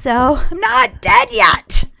also, I'm not dead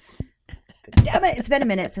yet. Damn it! It's been a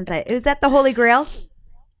minute since was that the Holy Grail?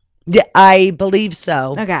 Yeah, I believe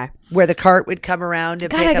so. Okay. Where the cart would come around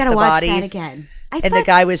and pick I gotta up the watch bodies. That again. And the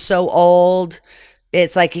guy was so old.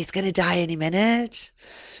 It's like he's going to die any minute.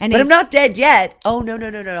 But I'm not dead yet. Oh,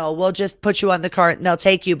 no. We'll just put you on the cart and they'll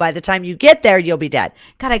take you. By the time you get there, you'll be dead.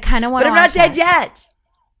 God, I kind of want to watch it. But I'm not dead yet.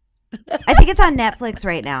 I think it's on Netflix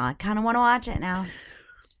right now. I kind of want to watch it now.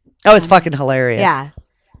 Oh, it's fucking hilarious. Yeah.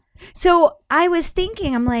 So I was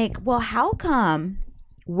thinking, I'm like, well, how come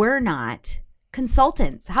we're not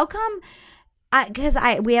consultants? How come? Because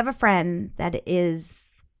we have a friend that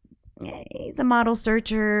he's a model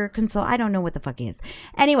searcher, I don't know what the fuck he is.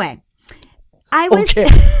 Anyway, I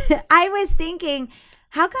was thinking,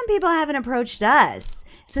 how come people haven't approached us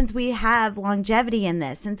since we have longevity in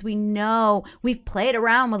this? Since we know we've played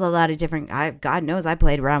around with a lot of different. God knows I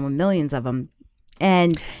played around with millions of them,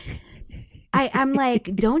 and I'm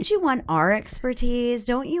like, don't you want our expertise?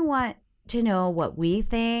 Don't you want to know what we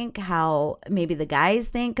think, how maybe the guys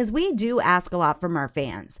think? Because we do ask a lot from our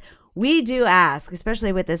fans. We do ask,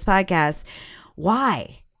 especially with this podcast,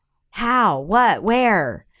 why? How? What?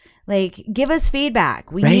 Where? Like, give us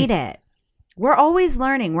feedback. We Right. need it. We're always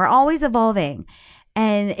learning. We're always evolving.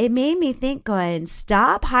 And it made me think, going,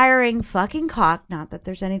 stop hiring fucking cock. Not that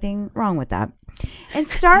there's anything wrong with that. And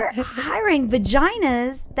start hiring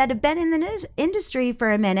vaginas that have been in the industry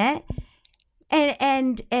for a minute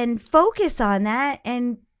and focus on that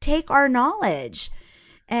and take our knowledge.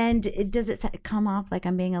 And does it come off like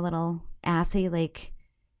I'm being a little assy, like,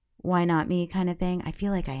 why not me kind of thing? I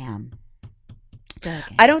feel like I am.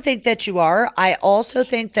 I don't think that you are. I also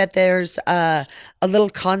think that there's a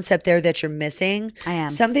little concept there that you're missing. I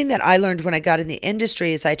am. Something that I learned when I got in the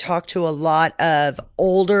industry is I talked to a lot of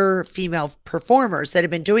older female performers that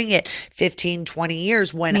have been doing it 15, 20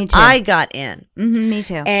 years when Me too. I got in. Mm-hmm, me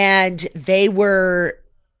too. And they were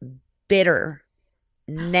bitter,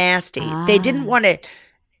 nasty. They didn't want to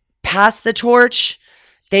pass the torch.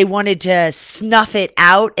 They wanted to snuff it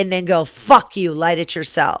out and then go, fuck you, light it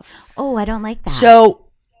yourself. Oh, I don't like that. So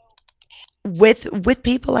with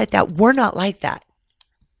people like that, we're not like that.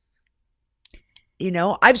 You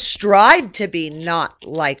know, I've strived to be not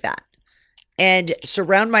like that and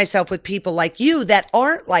surround myself with people like you that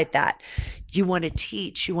aren't like that. You want to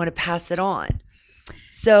teach, you want to pass it on.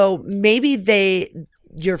 So maybe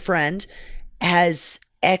your friend has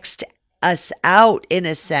X'd us out in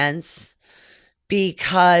a sense,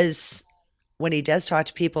 because when he does talk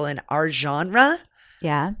to people in our genre,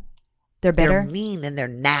 yeah, they're bitter. They're mean and they're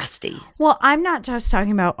nasty. Well, I'm not just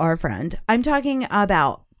talking about our friend. I'm talking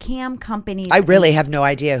about cam companies. I really have no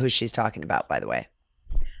idea who she's talking about, by the way.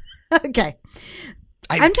 Okay.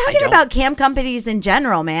 I'm talking about cam companies in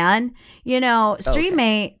general, man. You know,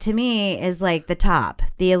 StreamMate to me is like the top,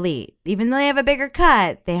 the elite. Even though they have a bigger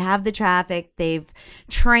cut, they have the traffic. They've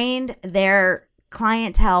trained their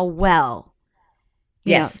clientele well.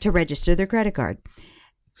 You know, to register their credit card.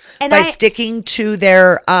 And by sticking to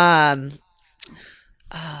their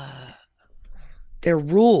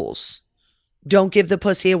rules. Don't give the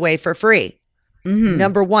pussy away for free. Mm-hmm.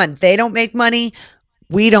 Number one, they don't make money.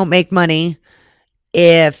 We don't make money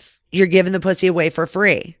if you're giving the pussy away for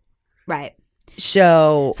free. Right.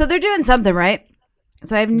 So they're doing something right.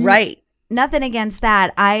 So I have nothing against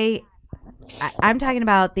that. I'm talking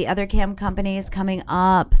about the other cam companies coming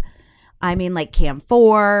up. I mean, like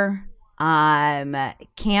Cam4,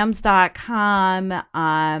 cams.com.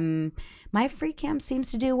 My free cam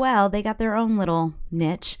seems to do well. They got their own little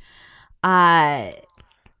niche. A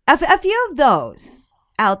few of those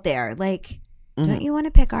out there, like, don't you want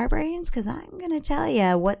to pick our brains? Because I'm going to tell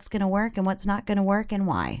you what's going to work and what's not going to work and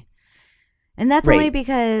why. And that's only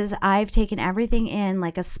because I've taken everything in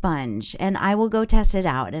like a sponge, and I will go test it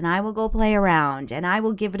out, and I will go play around, and I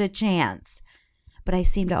will give it a chance. But I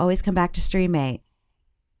seem to always come back to StreamMate.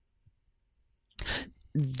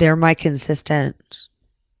 They're my consistent.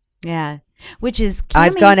 Yeah. Which is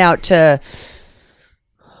I've gone out to,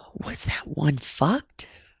 what's that one? Fucked?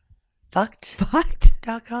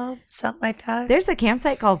 Fucked.com? Something like that. There's a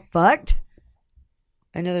campsite called Fucked?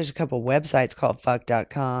 I know there's a couple websites called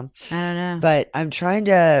fuck.com. I don't know. But I'm trying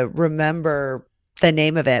to remember the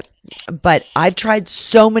name of it. But I've tried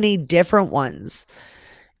so many different ones.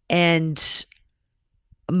 And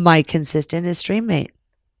my consistent is StreamMate.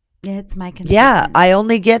 Yeah, it's my consistent. Yeah, I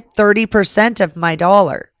only get 30% of my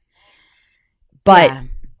dollar. But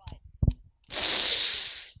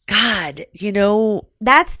God, you know,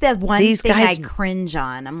 that's the one thing guys, I cringe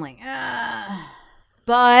on. I'm like, ugh.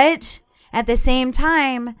 But at the same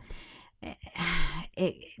time,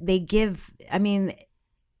 they give, I mean,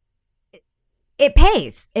 it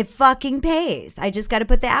pays. It fucking pays. I just got to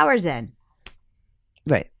put the hours in.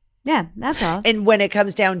 Right. Yeah, that's all. And when it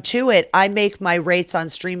comes down to it, I make my rates on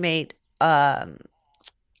StreamMate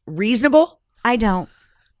reasonable. I don't.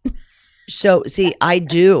 So, see, I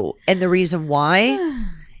do. And the reason why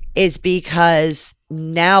is because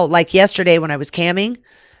now, like yesterday when I was camming,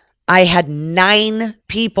 I had 9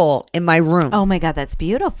 people in my room. Oh my God, that's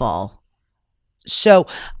beautiful. So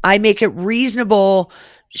I make it reasonable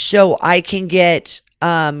so I can get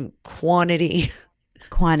quantity.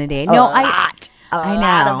 Quantity. No, I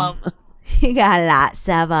know. You got lots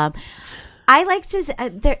of them. I like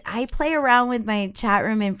to, I play around with my chat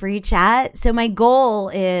room in free chat. So my goal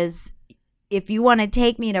is, if you want to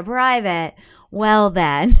take me to private, well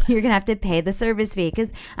then, you're going to have to pay the service fee,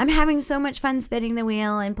 because I'm having so much fun spinning the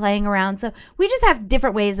wheel and playing around. So we just have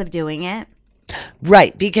different ways of doing it.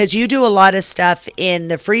 Right, because you do a lot of stuff in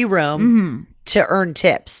the free room to earn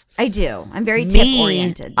tips. I do. I'm very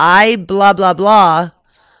tip-oriented. I blah, blah, blah,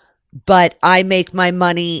 but I make my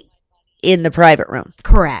money in the private room.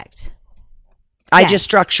 Correct. I just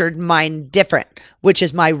structured mine different, which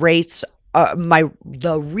is my rates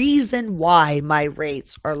the reason why my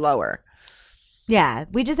rates are lower. Yeah,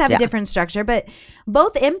 we just have a different structure, but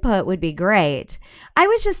both input would be great. I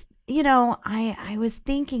was just, I was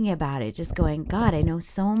thinking about it, just going, God, I know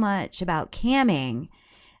so much about camming,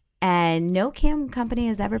 and no cam company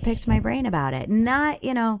has ever picked my brain about it. Not,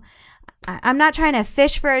 I'm not trying to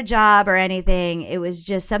fish for a job or anything. It was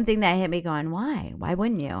just something that hit me going, why? Why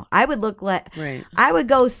wouldn't you? I would Right. I would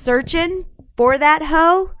go searching for that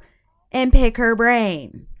hoe and pick her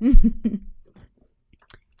brain.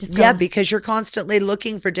 Because you're constantly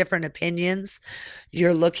looking for different opinions.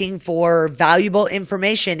 You're looking for valuable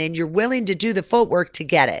information, and you're willing to do the footwork to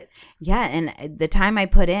get it. Yeah, and the time I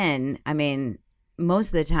put in, I mean, most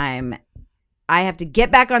of the time, I have to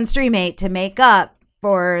get back on StreamMate to make up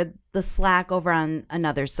for the slack over on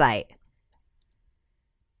another site.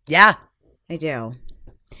 Yeah. I do.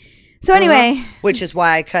 So anyway. Which is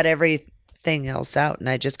why I cut everything else out, and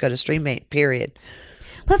I just go to StreamMate, period.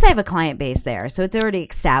 Plus, I have a client base there, so it's already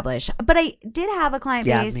established. But I did have a client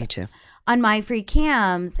base me too. on my free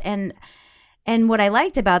cams, and what I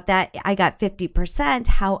liked about that, I got 50%.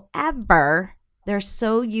 However, they're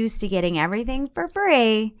so used to getting everything for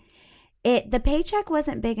free, the paycheck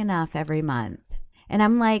wasn't big enough every month. And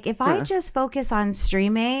I'm like, if I just focus on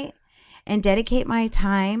StreamMate and dedicate my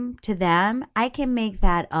time to them, I can make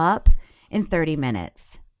that up in 30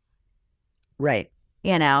 minutes. Right.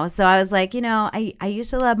 So I was like, I used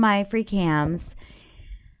to love my free cams,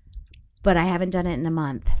 but I haven't done it in a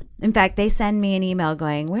month. In fact, they send me an email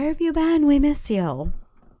going, where have you been? We miss you.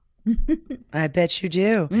 I bet you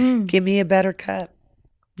do. Give me a better cut.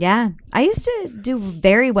 Yeah. I used to do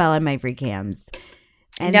very well in my free cams.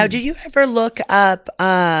 And now, do you ever look up,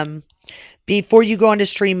 before you go onto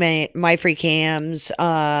StreamMate, My Free Cams,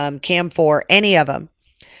 Cam4, any of them,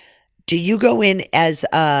 do you go in as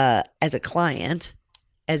a client,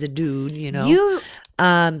 as a dude, you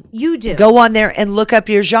do. Go on there and look up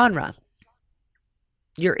your genre,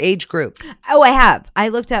 your age group. Oh, I have. I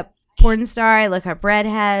looked up porn star. I look up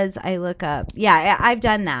redheads. I look up. Yeah, I've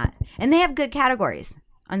done that. And they have good categories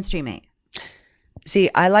on StreamMate. See,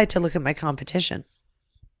 I like to look at my competition.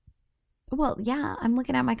 Well, yeah, I'm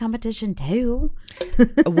looking at my competition too.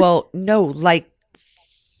 Well, no, like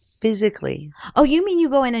physically. Oh, you mean you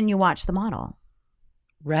go in and you watch the model?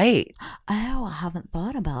 Right. Oh, I haven't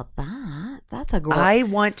thought about that. That's a great. I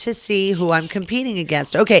want to see who I'm competing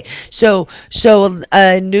against. Okay, so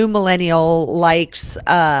a new millennial likes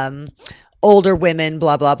older women,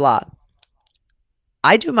 blah blah blah.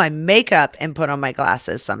 I do my makeup and put on my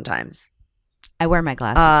glasses sometimes. I wear my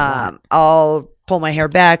glasses. I'll pull my hair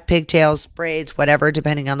back, pigtails, braids, whatever,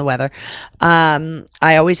 depending on the weather. I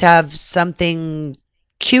always have something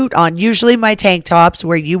cute on, usually my tank tops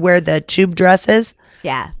where you wear the tube dresses.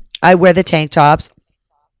 Yeah. I wear the tank tops.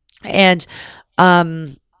 And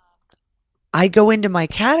I go into my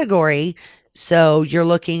category. So you're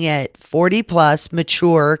looking at 40 plus,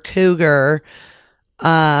 mature, cougar,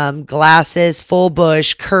 glasses, full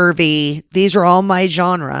bush, curvy. These are all my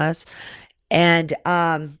genres. And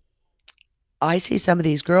I see some of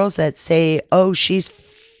these girls that say, oh, she's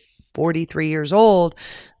 43 years old,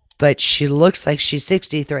 but she looks like she's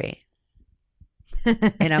 63.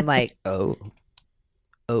 And I'm like, oh,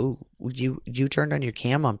 you turned on your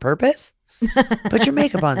cam on purpose? Put your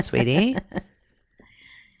makeup on, sweetie.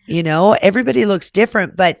 Everybody looks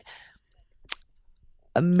different, but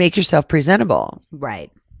make yourself presentable.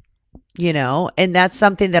 Right. And that's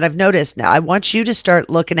something that I've noticed now. I want you to start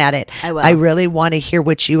looking at it. I will. I really want to hear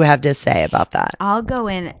what you have to say about that. I'll go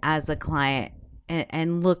in as a client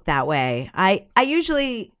and look that way. I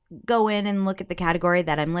usually go in and look at the category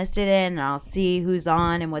that I'm listed in, and I'll see who's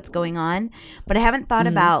on and what's going on. But I haven't thought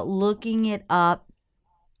about looking it up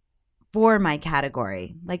for my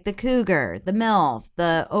category, like the cougar, the MILF,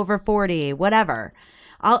 the over 40, whatever.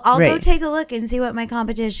 I'll go take a look and see what my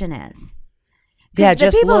competition is. Yeah, the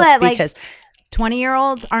just people look, that because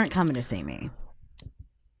 20-year-olds aren't coming to see me.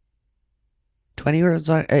 20-year-olds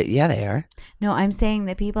are, yeah, they are. No, I'm saying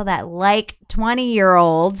the people that like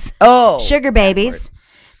 20-year-olds, sugar babies,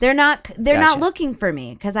 they're not looking for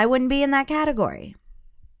me because I wouldn't be in that category.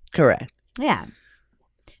 Correct. Yeah.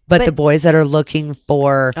 But the boys that are looking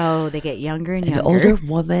for they get younger and an younger. older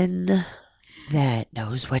woman that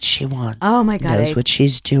knows what she wants. Oh my God. Knows what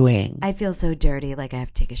she's doing. I feel so dirty, like I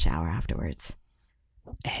have to take a shower afterwards.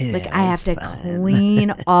 Like It I have is to fun.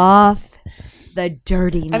 clean off the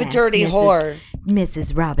dirtiness. I'm a dirty whore.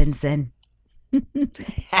 Mrs. Robinson. I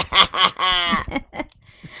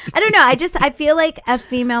don't know. I feel like a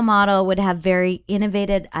female model would have very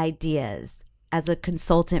innovative ideas as a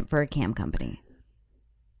consultant for a cam company.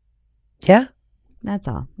 Yeah. That's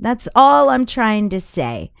all. That's all I'm trying to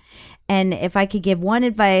say. And if I could give one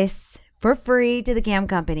advice for free to the cam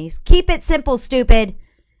companies, keep it simple, stupid.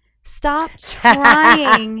 Stop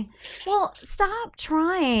trying. Stop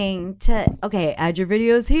trying to, okay, add your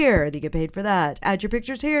videos here. You get paid for that. Add your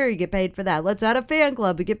pictures here. You get paid for that. Let's add a fan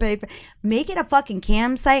club. You get paid for. Make it a fucking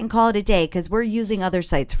cam site and call it a day, because we're using other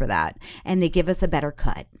sites for that. And they give us a better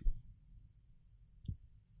cut.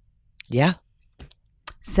 Yeah.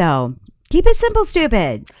 So keep it simple,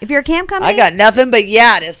 stupid. If you're a cam company. I got nothing but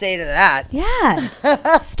to say to that.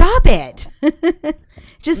 Yeah. Stop it.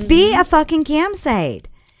 Just be a fucking cam site.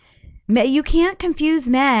 You can't confuse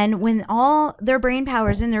men when all their brain power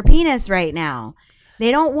is in their penis right now.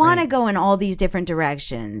 They don't want to go in all these different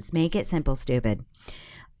directions. Make it simple, stupid.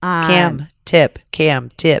 Cam tip.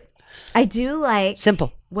 I do like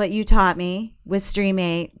simple what you taught me with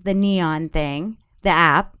Stream8, the neon thing, the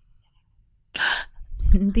app.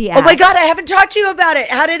 The app. Oh my God, I haven't talked to you about it.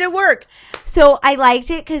 How did it work? So I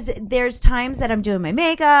liked it because there's times that I'm doing my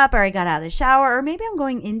makeup, or I got out of the shower, or maybe I'm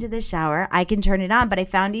going into the shower. I can turn it on, but I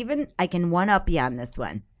found I can one-up you on this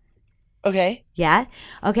one. Okay. Yeah?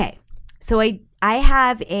 Okay. So I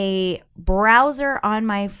have a browser on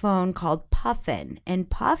my phone called Puffin. And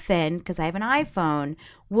Puffin, because I have an iPhone,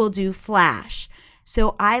 will do Flash.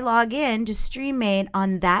 So I log in to Stream8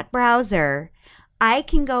 on that browser. I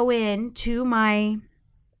can go in to my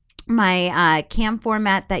cam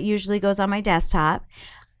format that usually goes on my desktop.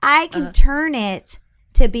 I can turn it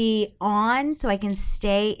to be on so I can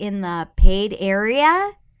stay in the paid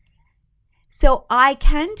area. So I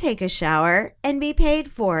can take a shower and be paid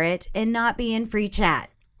for it and not be in free chat.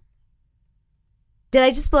 Did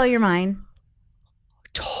I just blow your mind?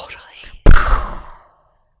 Totally.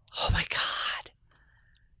 Oh my God.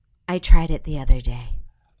 I tried it the other day.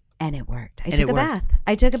 And it worked. I took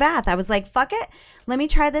a bath. I was like, fuck it. Let me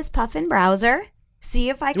try this Puffin browser. See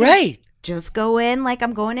if I can just go in like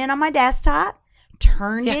I'm going in on my desktop.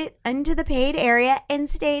 Turned it into the paid area and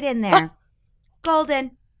stayed in there.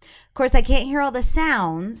 Golden. Of course, I can't hear all the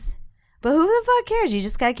sounds. But who the fuck cares? You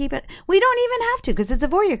just got to keep it. We don't even have to because it's a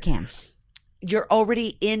voyeur cam. You're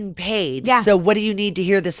already in paid. Yeah. So what do you need to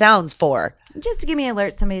hear the sounds for? Just to give me an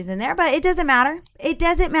alert somebody's in there. But it doesn't matter. It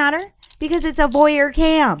doesn't matter because it's a voyeur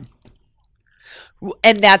cam.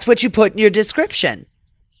 And that's what you put in your description.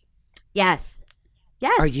 Yes.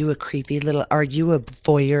 Are you a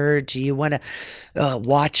voyeur? Do you want to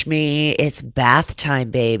watch me? It's bath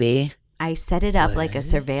time, baby. I set it up like a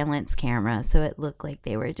surveillance camera so it looked like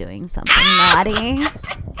they were doing something naughty.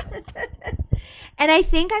 And I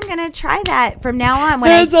think I'm going to try that from now on.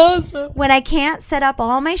 That's awesome. When I can't set up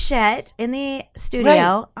all my shit in the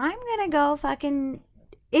studio, I'm going to go fucking...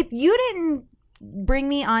 If you didn't bring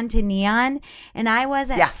me onto Neon and I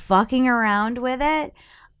wasn't fucking around with it,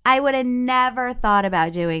 I would have never thought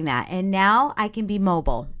about doing that. And now I can be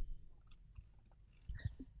mobile.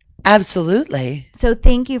 Absolutely. So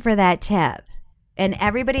thank you for that tip. And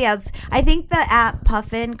everybody else, I think the app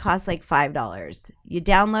Puffin costs like $5. You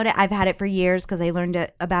download it. I've had it for years because I learned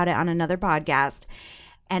about it on another podcast.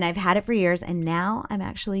 And I've had it for years. And now I'm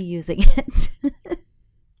actually using it.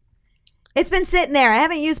 It's been sitting there. I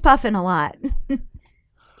haven't used Puffin a lot.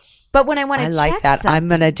 But when I want to check like that. I'm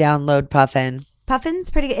going to download Puffin. Puffin's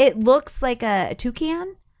pretty good. It looks like a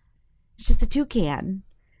toucan. It's just a toucan.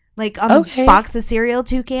 Like on the box of cereal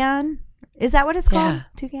toucan. Is that what it's called? Yeah.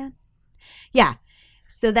 Toucan? Yeah.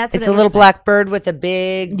 So that's what it's a little black bird with a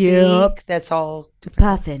big beak. That's all different.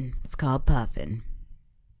 Puffin. It's called Puffin.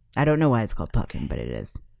 I don't know why it's called Puffin, but it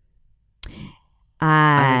is.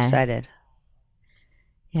 I'm excited.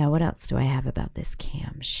 Yeah, what else do I have about this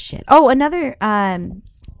cam shit? Oh, another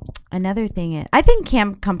thing. I think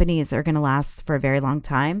cam companies are going to last for a very long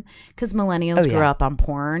time because millennials grew up on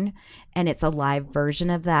porn, and it's a live version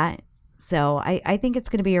of that. So I think it's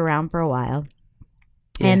going to be around for a while.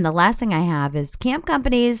 Yeah. And the last thing I have is cam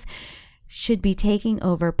companies should be taking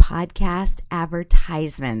over podcast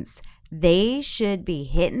advertisements. They should be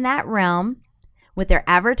hitting that realm with their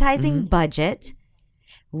advertising budget,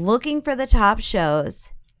 looking for the top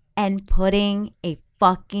shows, and putting a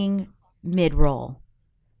fucking mid-roll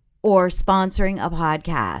or sponsoring a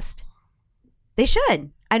podcast. They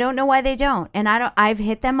should. I don't know why they don't. And I've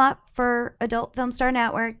hit them up for Adult Film Star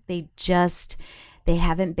Network. They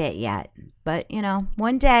haven't bit yet. But,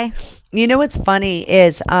 one day. You know what's funny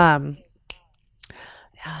is Minivids.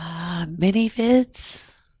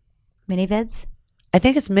 Minivids? I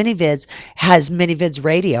think it's Minivids has Minivids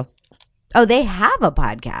Radio. Oh, they have a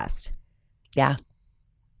podcast. Yeah.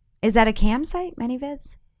 Is that a cam site,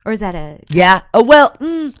 Minivids? Or is that a... Yeah. Oh, well,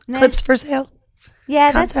 clips for sale.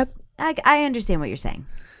 Yeah, Concept. I understand what you're saying.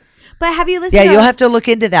 But have you listened Yeah, to you'll have to look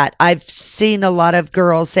into that. I've seen a lot of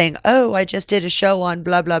girls saying, "Oh, I just did a show on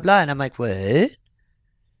blah blah blah," and I'm like, "What?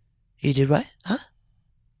 You did what? Huh?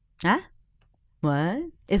 Huh? What?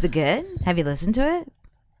 Is it good? Have you listened to it?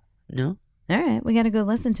 No. All right, we got to go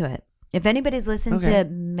listen to it. If anybody's listened Okay. to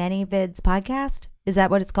ManyVids podcast, is that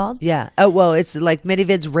what it's called? Yeah. Oh, well, it's like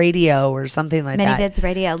ManyVids Radio or something like that. ManyVids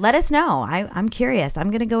Radio. Let us know. I'm curious. I'm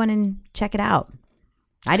going to go in and check it out.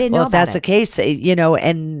 I didn't know Well, if about that's it. the case,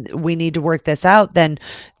 and we need to work this out, then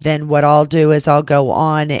what I'll do is I'll go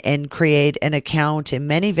on and create an account in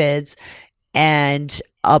ManyVids and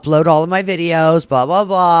upload all of my videos, blah, blah,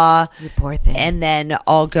 blah. You poor thing. And then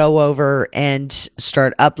I'll go over and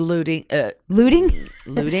start uploading. Looting?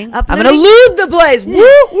 Looting? I'm Uploading? going to loot the place. Woo,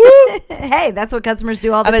 woo. Hey, that's what customers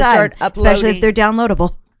do all the I'm gonna time. start Especially if uploading. they're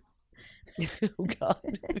downloadable. Oh,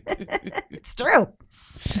 God. It's true.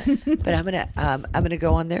 But I'm gonna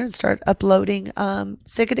go on there and start uploading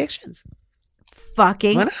sick addictions.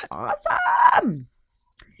 Fucking Why not? awesome.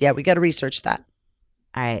 Yeah, we got to research that.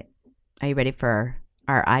 All right. Are you ready for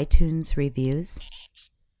our iTunes reviews?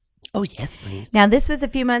 Oh, yes, please. Now, this was a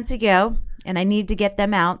few months ago, and I need to get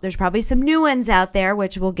them out. There's probably some new ones out there,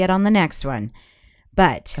 which we'll get on the next one.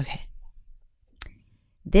 But Okay.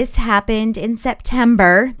 this happened in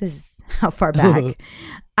September. This is how far back.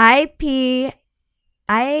 IP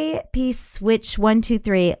Switch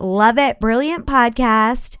 123. Love it. Brilliant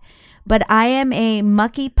podcast. But I am a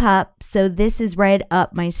mucky pup, so this is right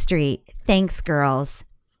up my street. Thanks, girls.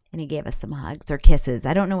 And he gave us some hugs or kisses.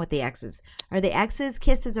 I don't know what the X's are. The X's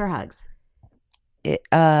kisses or hugs?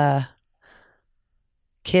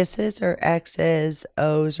 Kisses or X's,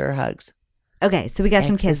 O's or hugs. Okay, so we got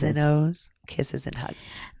some X's kisses. and O's, kisses and hugs.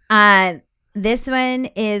 This one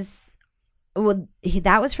is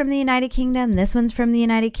that was from the United Kingdom. This one's from the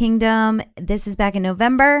United Kingdom. This is back in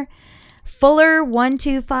November. Fuller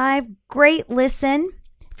 125. Great listen.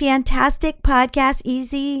 Fantastic podcast.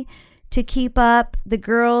 Easy to keep up. The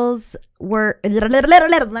girls were.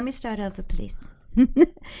 Let me start over, please.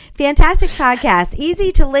 Fantastic podcast.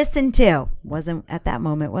 Easy to listen to. Wasn't at that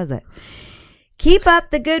moment, was it? Keep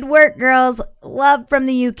up the good work, girls. Love from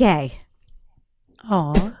the UK.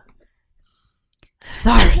 Aw.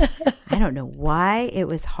 Sorry. I don't know why it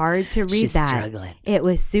was hard to read She's that. struggling. It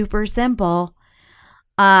was super simple.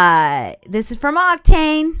 This is from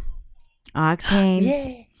Octane. Octane.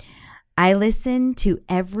 Yay. I listen to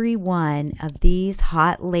every one of these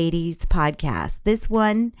hot ladies podcasts. This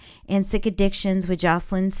one and Sick Addictions with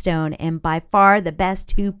Jocelyn Stone, and by far the best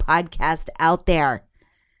two podcasts out there.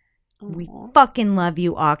 Aww. We fucking love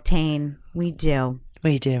you, Octane. We do.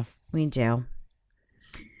 We do. We do.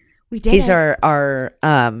 We did. He's it. our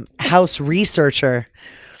house researcher.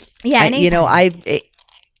 Yeah,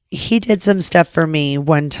 He did some stuff for me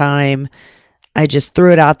one time. I just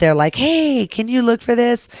threw it out there like, hey, can you look for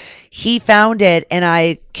this? He found it, and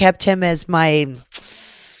I kept him as my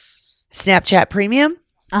Snapchat premium.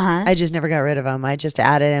 Uh-huh. I just never got rid of him. I just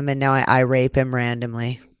added him, and now I rape him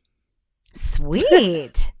randomly.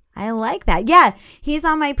 Sweet. I like that. Yeah, he's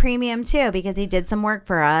on my premium too because he did some work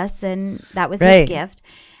for us, and that was his Right. gift.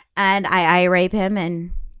 And I rape him,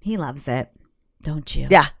 and he loves it. Don't you?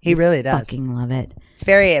 Yeah, he really does. Fucking love it. It's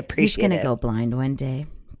very He's appreciative. gonna go blind one day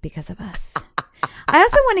because of us. I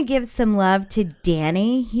also want to give some love to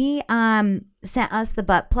Danny. He sent us the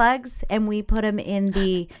butt plugs, and we put them in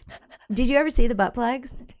the. Did you ever see the butt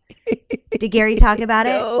plugs? Did Gary talk about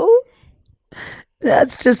it? No.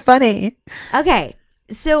 That's just funny. Okay,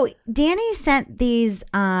 so Danny sent these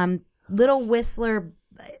little Whistler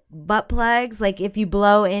butt plugs. Like if you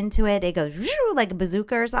blow into it, it goes like a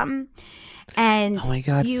bazooka or something. And Oh my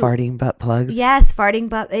God, farting butt plugs. Yes, farting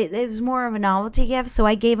butt. It was more of a novelty gift, so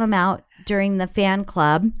I gave them out during the fan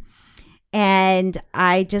club. And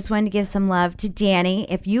I just wanted to give some love to Danny.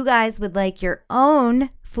 If you guys would like your own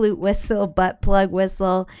flute whistle, butt plug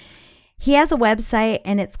whistle, he has a website,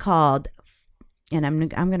 and it's called, and I'm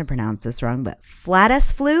going to pronounce this wrong, but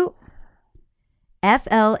Flatus Flute,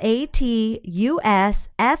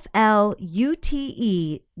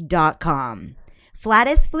 FlatusFlute.com.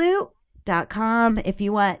 Flatusflute.com if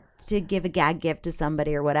you want to give a gag gift to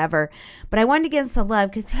somebody or whatever. But I wanted to give him some love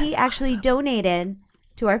because he actually donated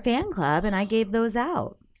to our fan club, and I gave those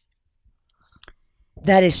out.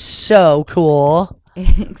 That is so cool.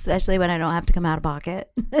 Especially when I don't have to come out of pocket.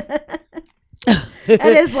 It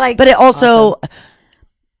is like, But it also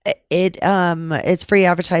awesome. it's free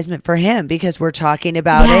advertisement for him because we're talking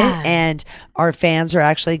about Yeah. it and our fans are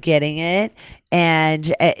actually getting it.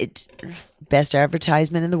 And best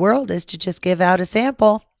advertisement in the world is to just give out a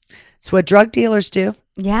sample. It's what drug dealers do.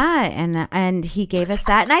 Yeah, and he gave us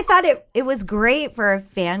that, and I thought it was great for a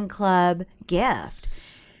fan club gift.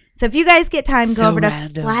 So if you guys get time, go over to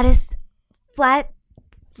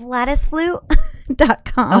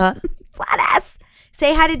flattestflute.com. Flattass.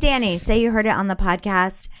 Say hi to Danny. Say you heard it on the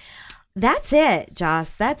podcast. That's it,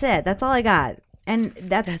 Joss. That's it. That's all I got. And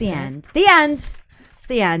that's the end. The end. It's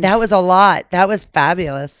the end. That was a lot. That was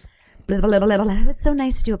fabulous. It was so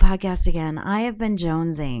nice to do a podcast again. I have been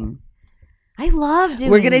jonesing. I love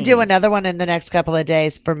doing We're going to do these. another one in the next couple of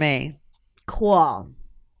days for me. Cool.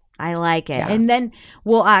 I like it. Yeah. And then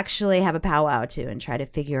we'll actually have a powwow too and try to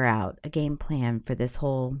figure out a game plan for this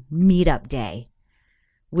whole meetup day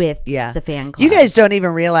with the fan club. You guys don't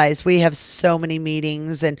even realize we have so many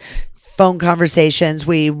meetings and phone conversations.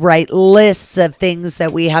 We write lists of things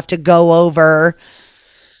that we have to go over.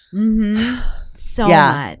 Mm-hmm. So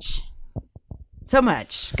much. So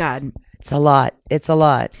much. God. It's a lot. It's a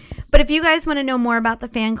lot. But if you guys want to know more about the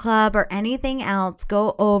fan club or anything else,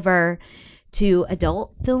 go over to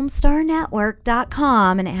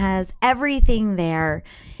adultfilmstarnetwork.com and it has everything there.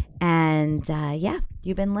 And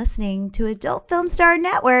you've been listening to Adult Film Star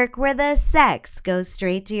Network, where the sex goes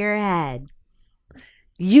straight to your head.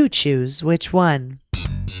 You choose which one.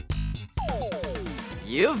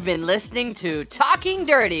 You've been listening to Talking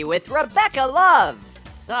Dirty with Rebecca Love.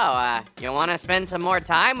 So, you want to spend some more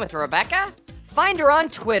time with Rebecca? Find her on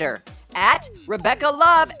Twitter at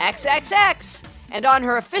RebeccaLoveXXX and on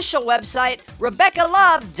her official website,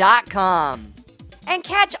 RebeccaLove.com. And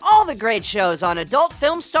catch all the great shows on Adult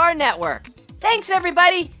Film Star Network. Thanks,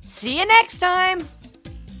 everybody. See you next time.